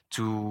also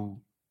to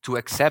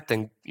accept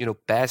and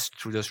pass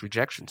through those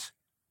rejections.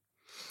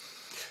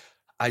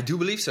 I do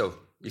believe so.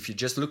 If you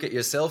just look at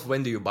yourself,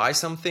 when do you buy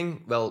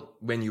something? Well,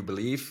 when you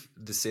believe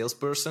the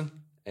salesperson,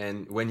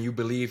 and when you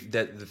believe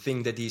that the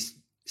thing that he's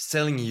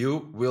selling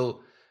you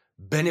will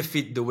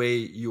benefit the way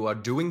you are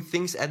doing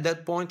things at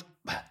that point,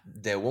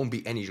 there won't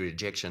be any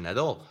rejection at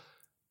all.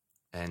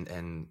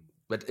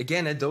 But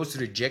again, at those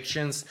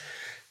rejections,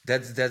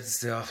 that's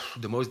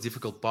the most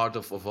difficult part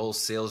of all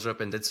sales rep,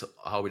 and that's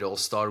how it all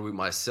started with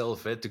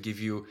myself. To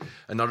give you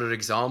another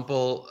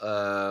example,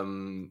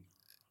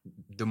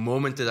 the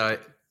moment that I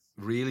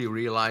really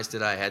realized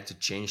that I had to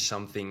change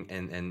something,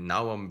 and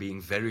now I'm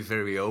being very,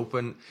 very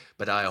open,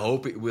 but I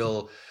hope it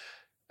will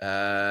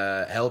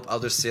help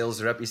other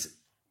sales rep, is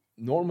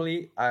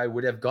normally I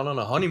would have gone on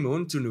a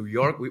honeymoon to New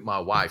York with my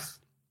wife.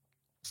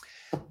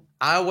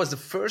 I was the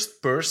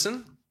first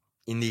person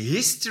in the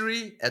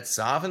history at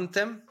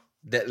Zaventem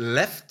that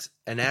left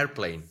an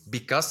airplane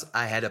because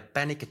I had a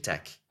panic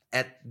attack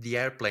at the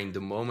airplane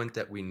the moment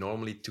that we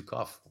normally took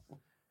off.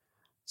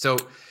 So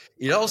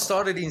it all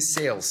started in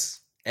sales.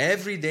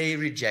 Everyday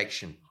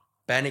rejection,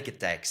 panic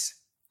attacks,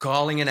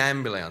 calling an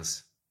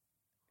ambulance.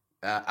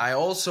 I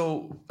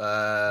also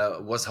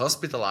was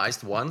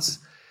hospitalized once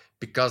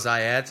because I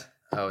had,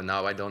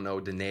 now I don't know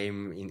the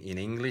name in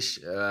English,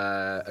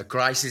 a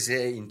crisis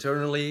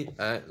internally.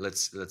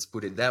 Let's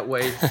put it that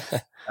way.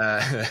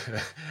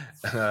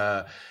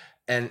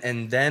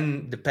 And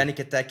then the panic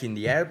attack in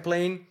the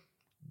airplane,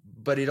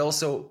 but it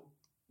also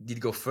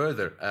did go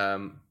further.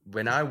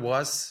 When I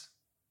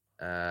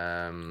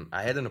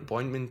had an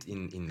appointment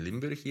in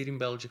Limburg here in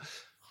Belgium,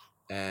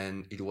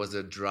 and it was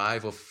a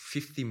drive of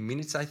 50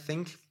 minutes, I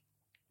think.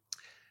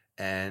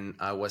 And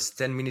I was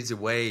 10 minutes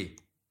away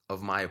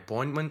of my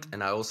appointment,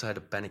 and I also had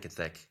a panic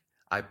attack.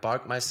 I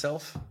parked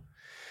myself,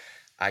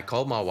 I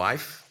called my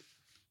wife,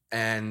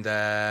 and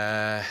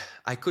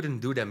I couldn't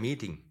do that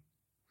meeting.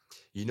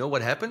 You know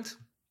what happened?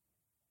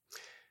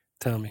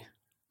 Tell me.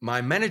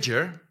 My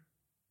manager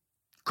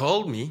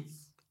called me,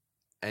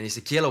 and he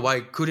said, Kjelle, why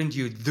couldn't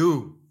you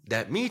do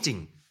that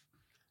meeting?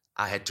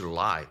 I had to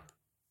lie.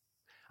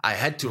 I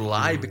had to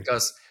lie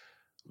because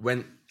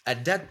when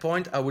at that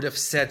point I would have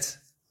said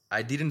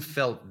I didn't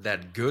felt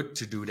that good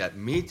to do that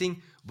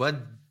meeting, but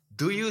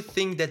do you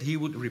think that he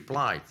would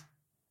reply?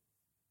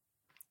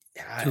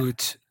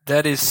 Dude,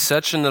 that is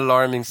such an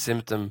alarming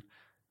symptom.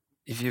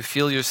 If you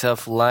feel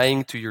yourself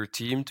lying to your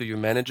team, to your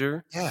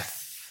manager. Yeah.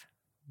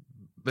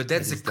 But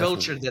that's the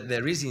culture that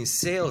there is in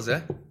sales.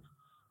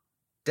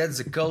 That's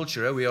the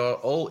culture. We are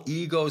all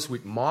egos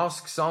with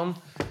masks on,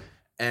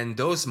 and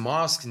those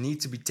masks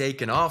need to be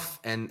taken off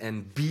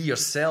and be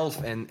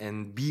yourself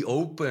and be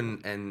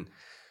open.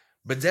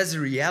 But that's the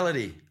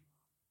reality.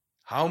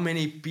 How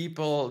many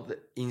people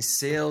in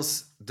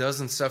sales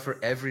doesn't suffer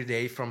every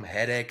day from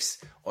headaches,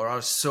 or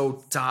are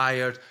so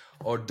tired,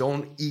 or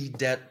don't eat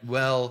that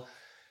well?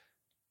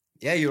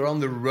 Yeah, you're on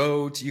the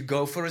road, you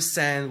go for a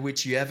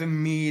sandwich, you have a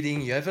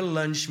meeting, you have a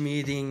lunch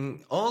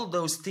meeting, all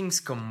those things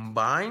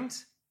combined,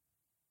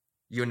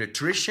 your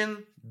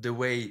nutrition, the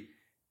way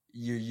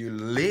you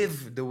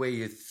live, the way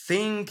you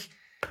think.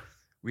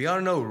 We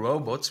are no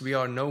robots, we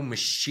are no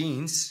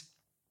machines.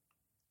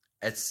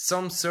 At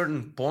some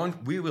certain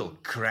point, we will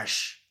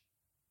crash.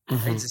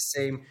 It's the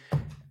same.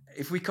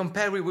 If we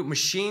compare it with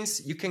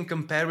machines, you can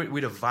compare it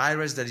with a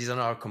virus that is on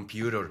our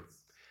computer.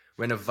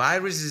 When a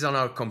virus is on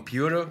our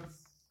computer,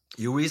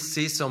 you will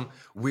see some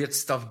weird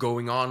stuff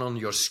going on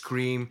your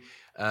screen.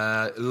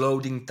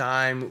 Loading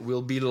time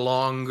will be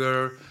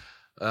longer.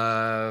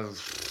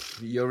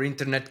 Your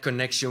internet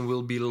connection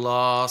will be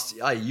lost.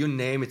 You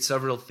name it,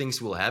 several things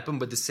will happen.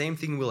 But the same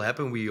thing will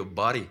happen with your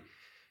body.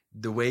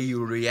 The way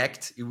you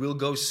react, it will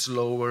go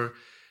slower.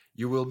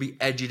 You will be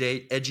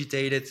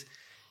agitated.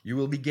 You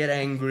will get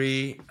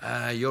angry.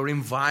 Your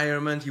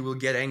environment, you will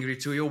get angry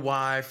to your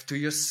wife, to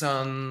your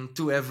son,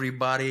 to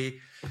everybody.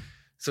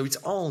 So it's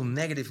all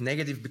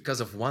negative because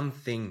of one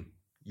thing.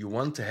 You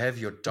want to have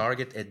your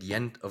target at the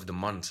end of the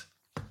month.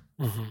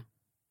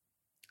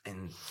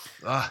 And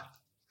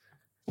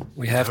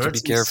we have to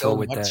be careful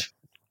with that.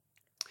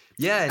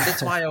 Yeah, and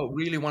that's why I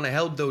really want to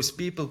help those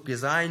people,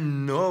 because I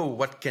know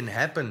what can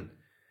happen.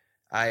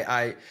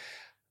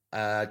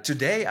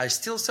 Today, I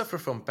still suffer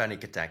from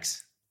panic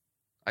attacks.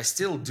 I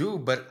still do,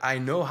 but I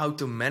know how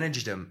to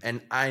manage them.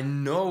 And I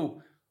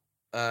know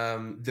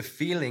the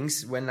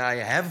feelings when I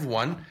have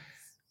one.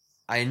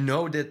 I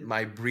know that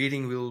my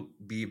breathing will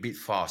be a bit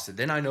faster.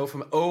 Then I know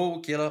from,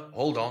 oh, Kjelle,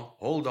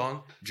 hold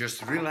on,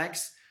 just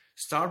relax,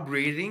 start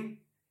breathing.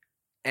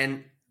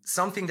 And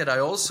something that I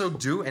also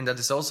do, and that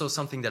is also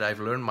something that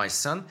I've learned my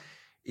son,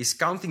 is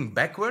counting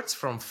backwards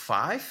from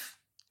 5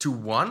 to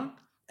 1.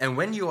 And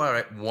when you are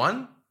at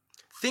 1,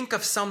 think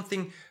of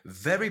something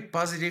very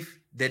positive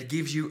that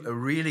gives you a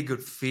really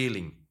good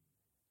feeling.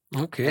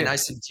 Okay. And I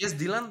suggest,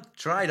 Dylan,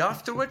 try it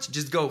afterwards.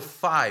 Just go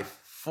 5,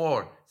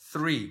 4,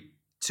 3,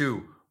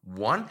 2,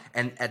 1.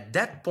 And at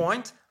that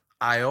point,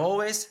 I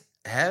always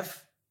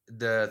have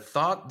the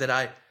thought that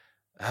I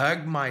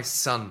hug my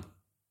son.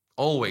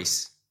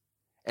 Always.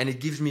 And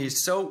it gives me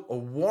a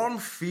warm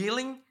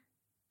feeling,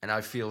 and I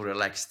feel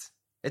relaxed.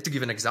 And to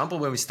give an example,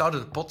 when we started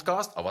the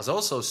podcast, I was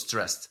also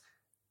stressed.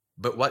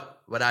 But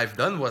what I've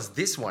done was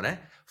this one,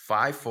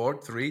 5,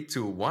 4, 3,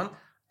 2, 1.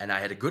 And I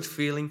had a good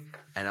feeling,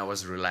 and I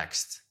was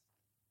relaxed.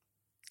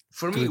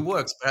 For me, it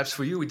works. Perhaps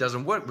for you, it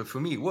doesn't work, but for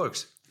me, it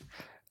works.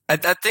 I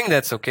think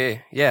that's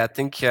okay. Yeah, I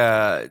think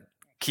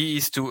key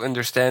is to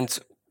understand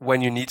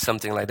when you need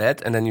something like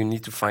that, and then you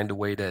need to find a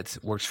way that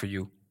works for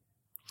you.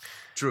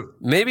 True.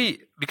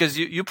 Maybe because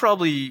you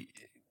probably,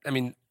 I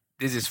mean,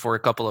 this is for a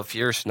couple of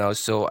years now,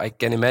 so I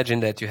can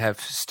imagine that you have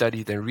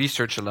studied and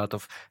researched a lot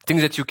of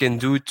things that you can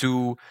do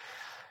to,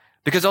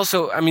 because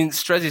also, I mean,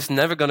 stress is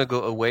never going to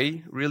go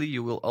away, really.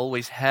 You will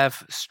always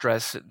have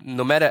stress,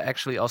 no matter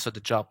actually also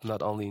the job,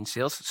 not only in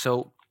sales.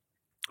 So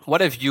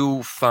what have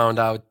you found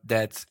out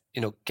that,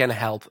 can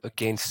help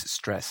against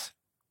stress?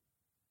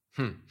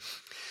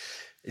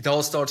 It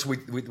all starts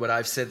with what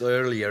I've said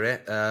earlier.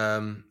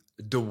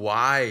 The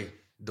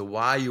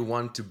why you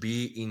want to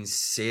be in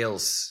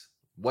sales.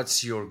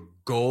 What's your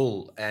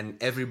goal?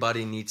 And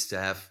everybody needs to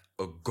have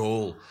a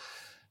goal.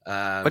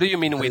 What do you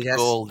mean with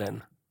goal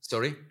then?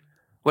 Sorry?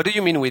 What do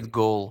you mean with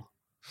goal?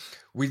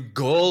 With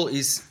goal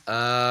is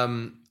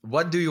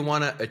what do you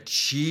want to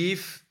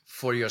achieve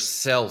for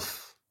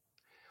yourself?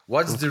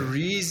 What's the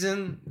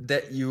reason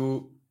that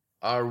you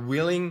are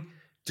willing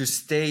to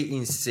stay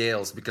in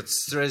sales? Because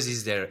stress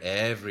is there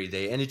every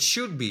day, and it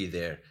should be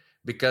there,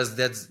 because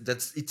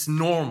it's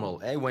normal.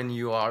 When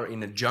you are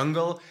in a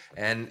jungle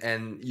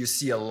and you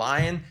see a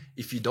lion,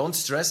 if you don't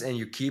stress and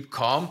you keep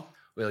calm,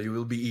 well, you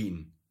will be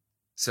eaten.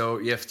 So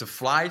you have to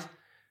flight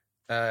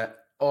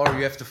or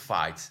you have to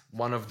fight,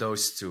 one of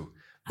those two.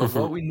 But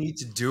what we need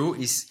to do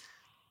is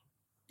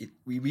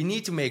we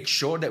need to make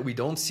sure that we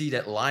don't see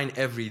that lion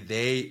every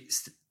day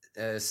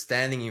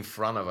standing in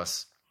front of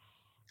us.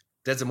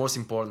 That's the most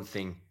important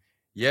thing.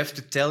 You have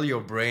to tell your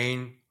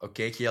brain,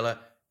 okay, Kjelle,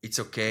 it's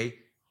okay.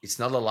 It's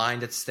not a lion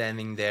that's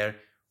standing there.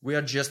 We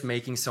are just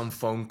making some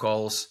phone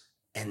calls,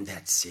 and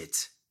that's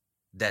it.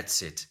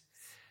 That's it.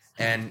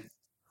 And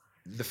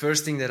the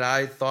first thing that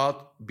I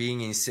thought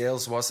being in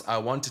sales was I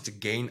wanted to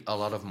gain a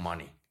lot of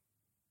money.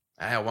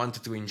 I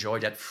wanted to enjoy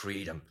that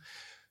freedom.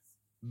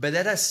 But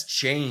that has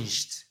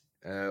changed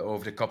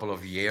over the couple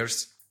of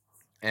years.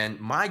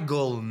 And my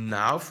goal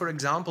now, for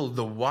example,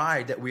 the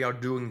why that we are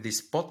doing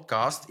this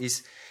podcast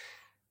is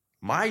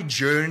my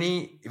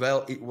journey.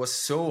 Well, it was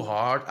so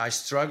hard. I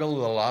struggled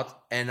a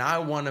lot, and I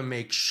want to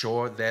make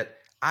sure that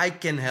I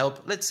can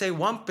help, let's say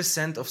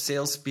 1% of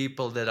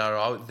salespeople that are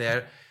out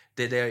there,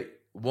 that they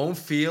won't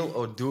feel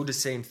or do the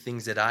same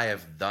things that I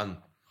have done.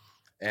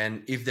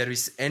 And if there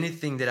is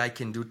anything that I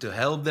can do to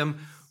help them,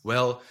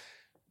 well,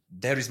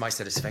 there is my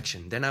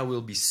satisfaction. Then I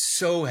will be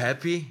so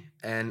happy,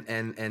 and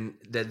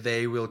that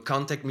they will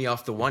contact me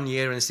after 1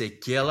 year and say,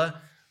 Kjelle,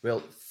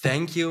 well,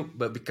 thank you,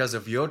 but because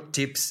of your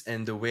tips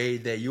and the way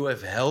that you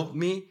have helped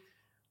me,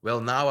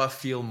 well, now I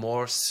feel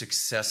more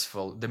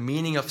successful. The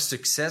meaning of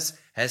success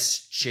has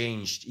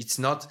changed. It's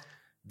not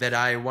that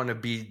I want to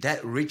be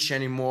that rich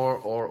anymore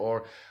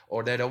or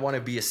that I want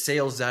to be a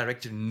sales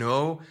director.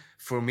 No,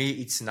 for me,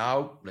 it's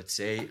now, let's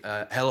say,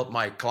 help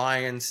my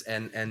clients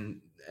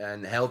and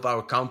help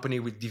our company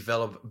with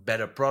develop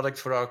better product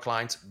for our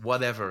clients,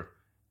 whatever.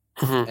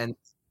 And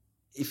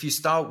if you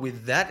start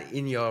with that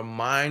in your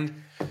mind,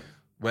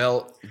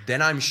 well,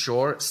 then I'm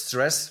sure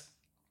stress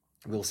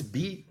will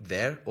be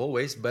there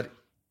always, but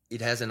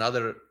it has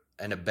another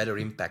and a better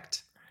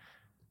impact.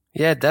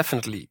 Yeah,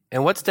 definitely.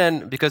 And what's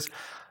then, because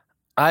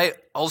I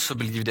also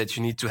believe that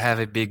you need to have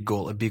a big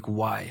goal, a big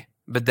why.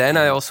 But then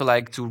I also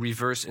like to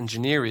reverse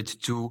engineer it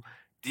to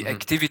the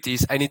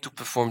activities I need to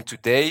perform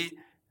today,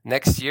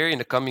 next year, in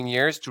the coming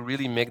years, to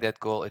really make that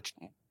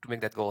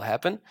goal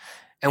happen.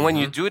 And when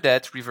you do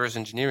that, reverse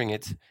engineering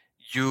it,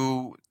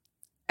 you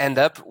end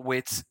up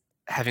with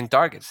having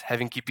targets,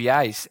 having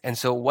KPIs. And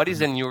so what is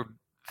then your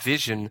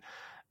vision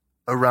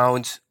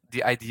around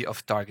the idea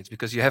of targets?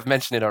 Because you have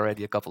mentioned it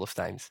already a couple of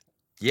times.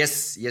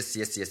 Yes.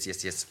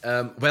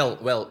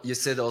 Well, you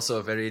said also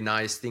a very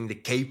nice thing, the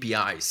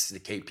KPIs.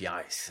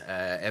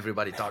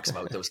 Everybody talks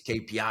about those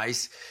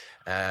KPIs.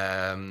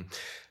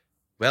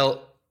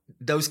 Well,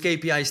 those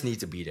KPIs need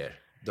to be there.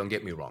 Don't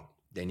get me wrong.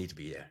 They need to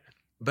be there.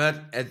 But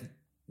at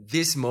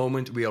this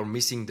moment, we are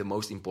missing the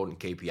most important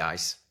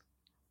KPIs.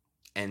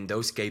 And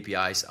those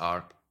KPIs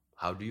are,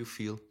 how do you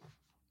feel?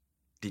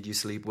 Did you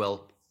sleep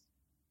well?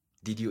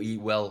 Did you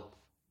eat well?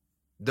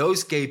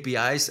 Those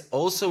KPIs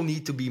also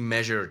need to be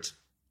measured.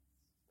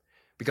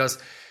 Because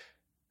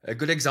a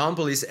good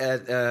example is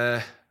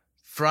at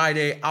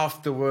Friday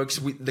after works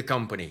with the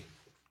company.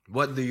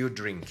 What do you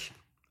drink?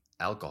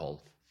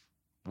 Alcohol.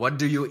 What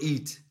do you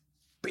eat?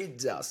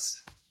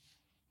 Pizzas.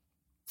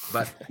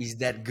 But is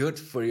that good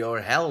for your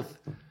health?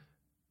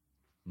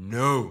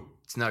 No,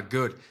 it's not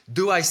good.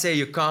 Do I say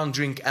you can't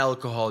drink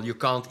alcohol, you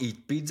can't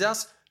eat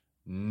pizzas?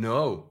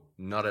 No,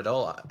 not at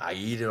all. I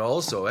eat it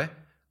also.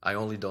 I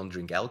only don't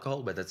drink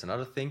alcohol, but that's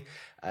another thing.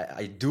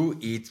 I do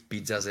eat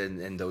pizzas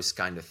and those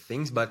kind of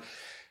things, but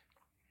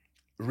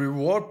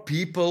reward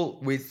people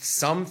with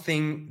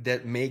something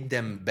that make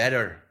them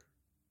better.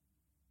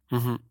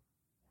 Mm-hmm.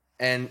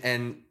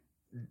 And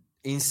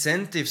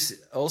incentives,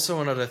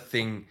 also another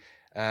thing.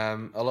 A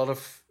lot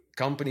of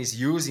companies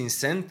use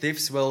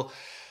incentives. Well,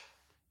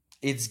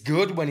 it's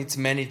good when it's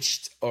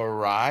managed all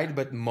right,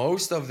 but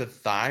most of the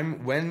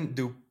time, when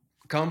do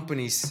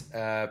companies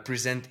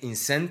present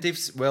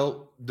incentives?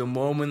 Well, the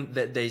moment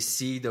that they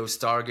see those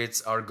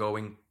targets are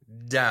going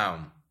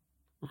down,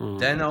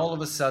 then all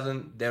of a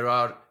sudden there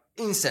are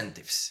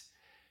incentives.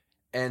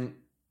 And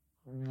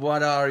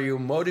what are you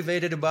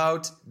motivated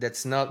about?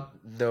 That's not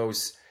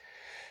those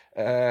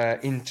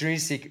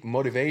intrinsic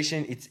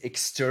motivation. It's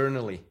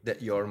externally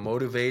that you're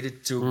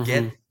motivated to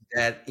get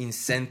that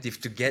incentive,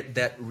 to get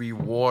that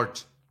reward,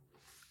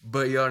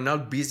 but you're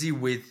not busy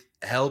with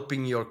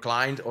helping your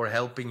client or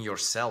helping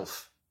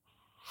yourself.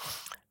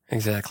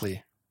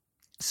 Exactly.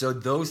 So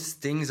those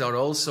things are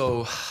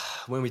also,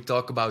 when we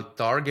talk about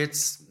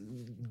targets,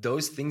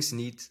 those things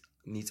needs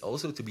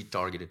also to be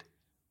targeted.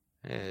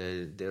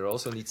 There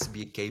also needs to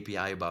be a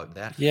KPI about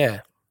that.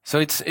 Yeah. So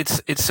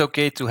it's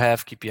okay to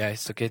have KPIs,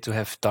 it's okay to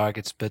have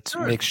targets, but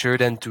make sure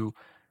then to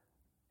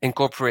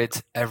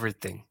incorporate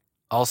everything.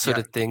 Also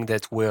the thing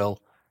that will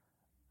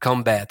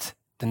combat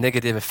the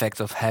negative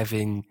effect of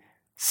having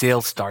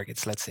sales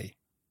targets, let's say.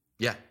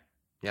 Yeah.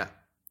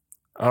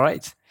 All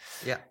right.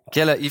 Yeah.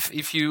 Kjelle,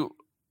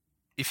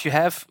 if you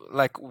have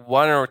like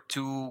one or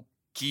two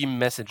key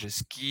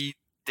messages, key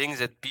things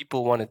that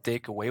people want to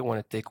take away, want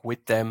to take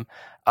with them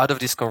out of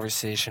this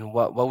conversation,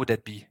 what would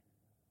that be?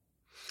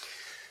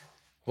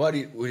 What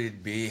would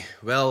it be?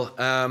 Well,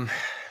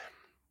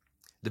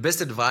 the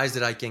best advice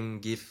that I can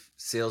give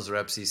sales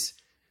reps is,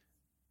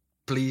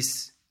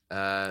 please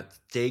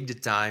take the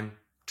time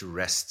to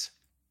rest.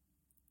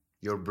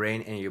 Your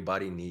brain and your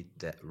body need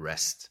that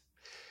rest.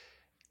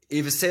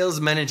 If a sales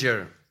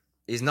manager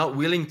is not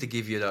willing to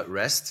give you that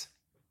rest,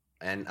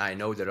 and I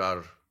know there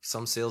are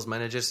some sales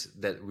managers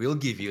that will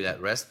give you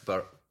that rest,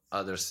 but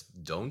others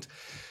don't,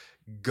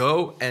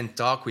 go and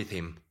talk with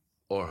him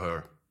or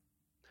her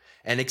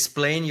and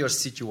explain your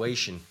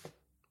situation.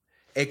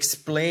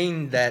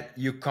 Explain that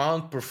you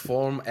can't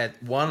perform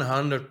at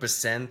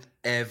 100%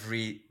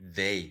 every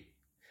day.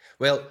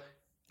 Well,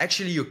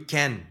 actually you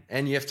can,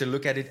 and you have to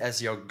look at it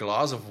as your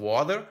glass of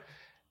water.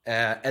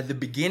 At the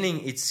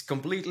beginning, it's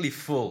completely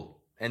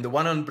full, and the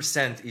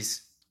 100%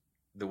 is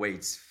the way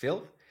it's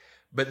filled.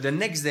 But the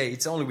next day,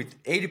 it's only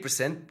with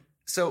 80%.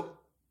 So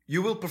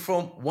you will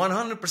perform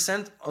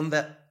 100% on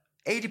that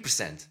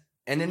 80%,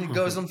 and then it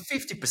goes on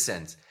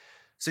 50%.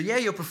 So yeah,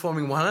 you're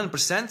performing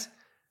 100%,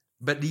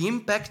 but the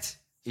impact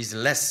is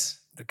less.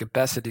 The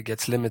capacity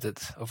gets limited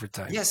over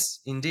time. Yes,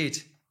 indeed.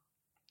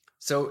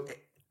 So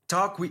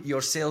talk with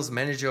your sales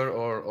manager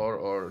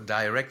or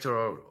director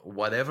or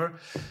whatever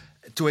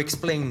to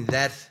explain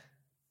that,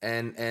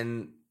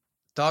 and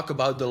talk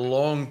about the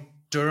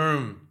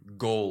long-term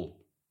goal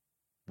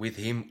with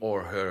him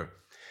or her.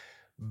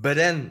 But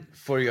then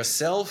for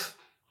yourself,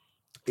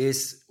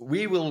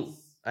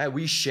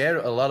 we share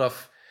a lot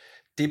of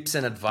tips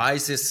and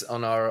advices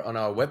on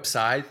our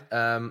website.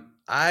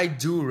 I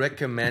do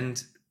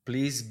recommend,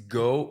 please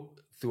go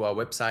to our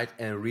website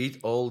and read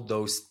all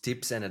those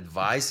tips and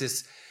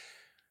advices,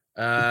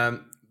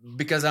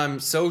 because I'm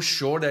so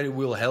sure that it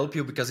will help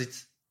you, because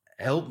it's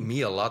helped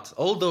me a lot.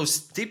 All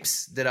those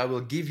tips that I will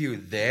give you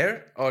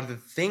there are the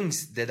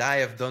things that I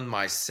have done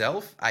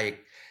myself. I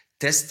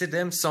tested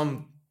them.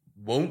 Some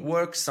won't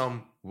work,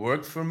 some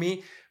worked for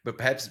me, but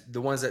perhaps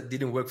the ones that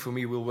didn't work for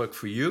me will work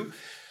for you.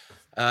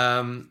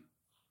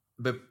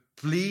 But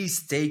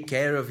please take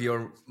care of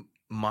your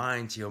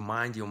mind,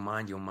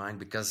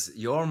 because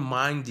your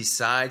mind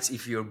decides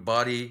if your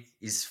body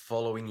is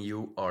following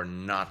you or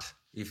not.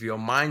 If your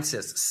mind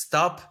says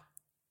stop,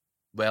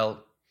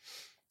 well,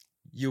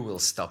 you will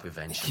stop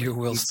eventually. You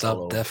will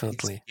stop,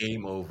 definitely. It's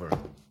game over.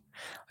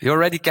 You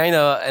already kind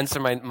of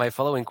answered my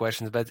following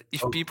questions, but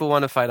if people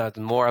want to find out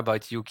more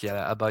about you,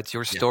 Kjelle, about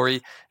your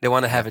story, they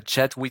want to have a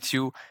chat with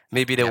you,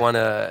 maybe they want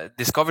to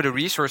discover the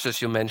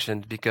resources you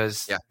mentioned,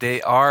 because they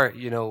are,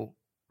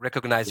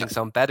 recognizing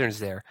some patterns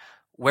there.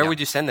 Where would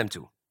you send them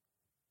to?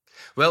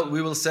 Well,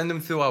 we will send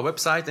them through our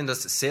website, and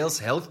that's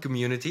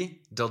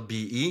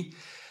saleshealthcommunity.be.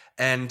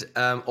 And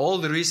all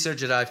the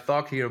research that I've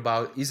talked here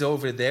about is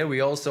over there.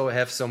 We also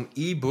have some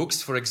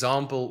ebooks, for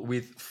example,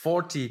 with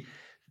 40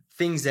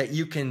 things that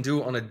you can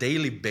do on a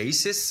daily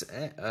basis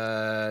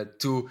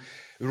to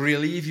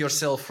relieve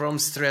yourself from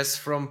stress,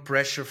 from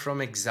pressure,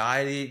 from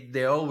anxiety.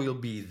 They all will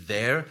be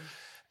there.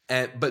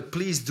 But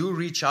please do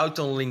reach out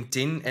on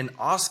LinkedIn and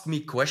ask me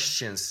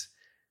questions,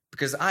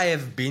 because I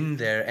have been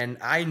there and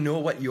I know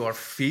what you are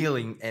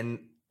feeling, and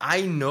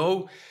I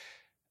know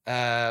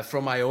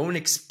from my own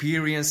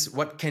experience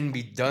what can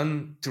be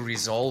done to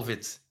resolve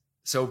it.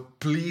 So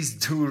please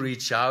do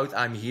reach out.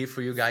 I'm here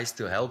for you guys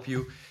to help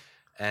you,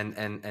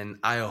 and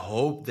I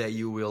hope that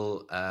you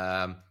will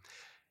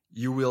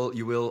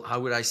how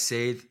would I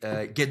say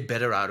it, get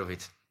better out of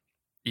it.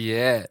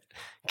 Yeah,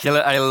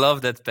 Kjelle, I love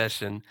that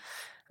passion.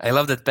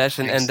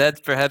 Thanks. And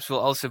that perhaps will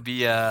also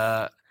be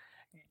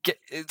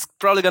it's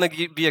probably going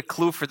to be a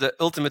clue for the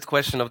ultimate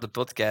question of the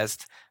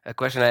podcast, a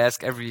question I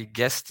ask every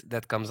guest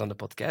that comes on the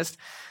podcast.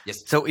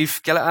 Yes. So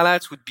if Kjelle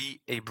Alaers would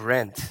be a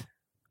brand,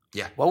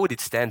 what would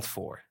it stand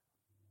for?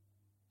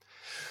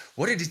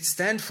 What did it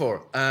stand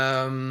for?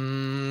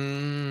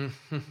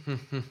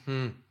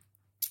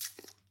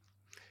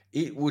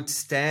 It would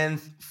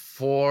stand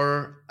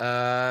for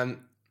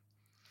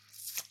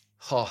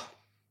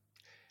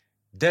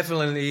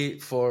definitely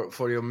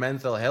for your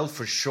mental health,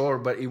 for sure,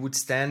 but it would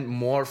stand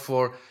more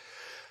for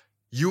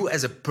you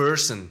as a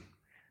person.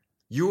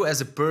 You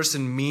as a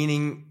person,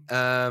 meaning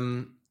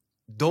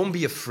don't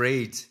be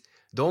afraid.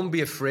 Don't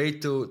be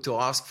afraid to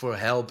ask for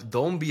help.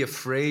 Don't be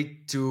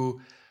afraid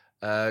to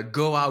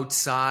go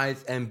outside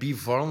and be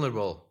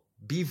vulnerable.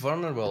 Be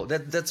vulnerable.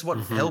 That's what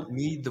helped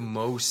me the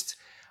most.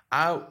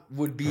 I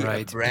would be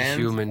a brand.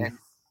 Be human.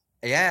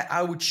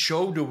 I would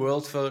show the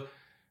world for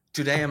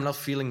today I'm not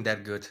feeling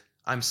that good.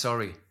 I'm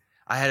sorry.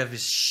 I had a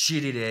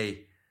shitty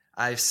day.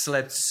 I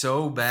slept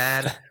so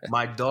bad.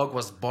 My dog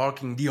was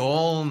barking the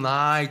whole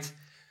night.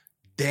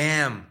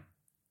 Damn.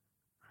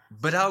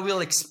 But I will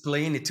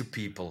explain it to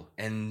people,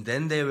 and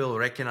then they will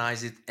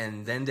recognize it,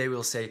 and then they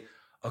will say,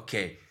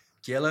 okay,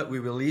 Kjelle, we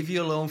will leave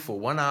you alone for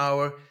 1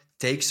 hour,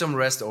 take some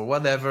rest or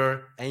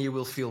whatever, and you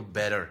will feel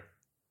better.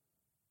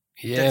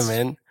 Yeah, that's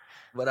man.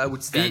 What I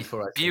would stand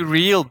for. Be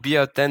real, be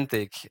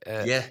authentic.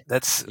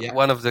 That's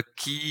one of the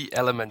key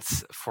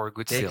elements for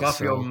good sales. Take off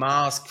your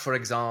mask, for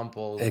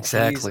example.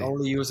 Exactly. Please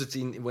only use it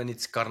when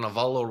it's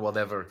carnival or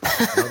whatever,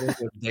 not in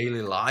your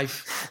daily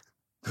life.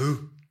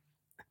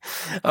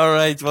 All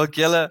right. Well,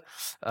 Kjelle,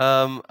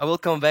 I will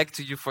come back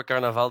to you for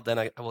Carnival. Then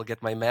I will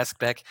get my mask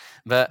back.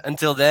 But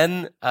until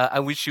then,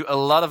 I wish you a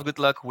lot of good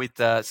luck with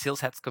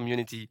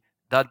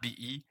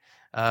saleshatscommunity.be.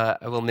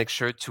 I will make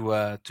sure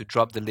to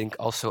drop the link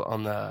also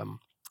on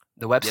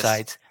the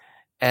website. Yes.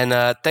 And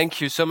thank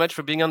you so much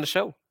for being on the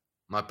show.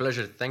 My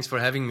pleasure. Thanks for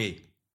having me.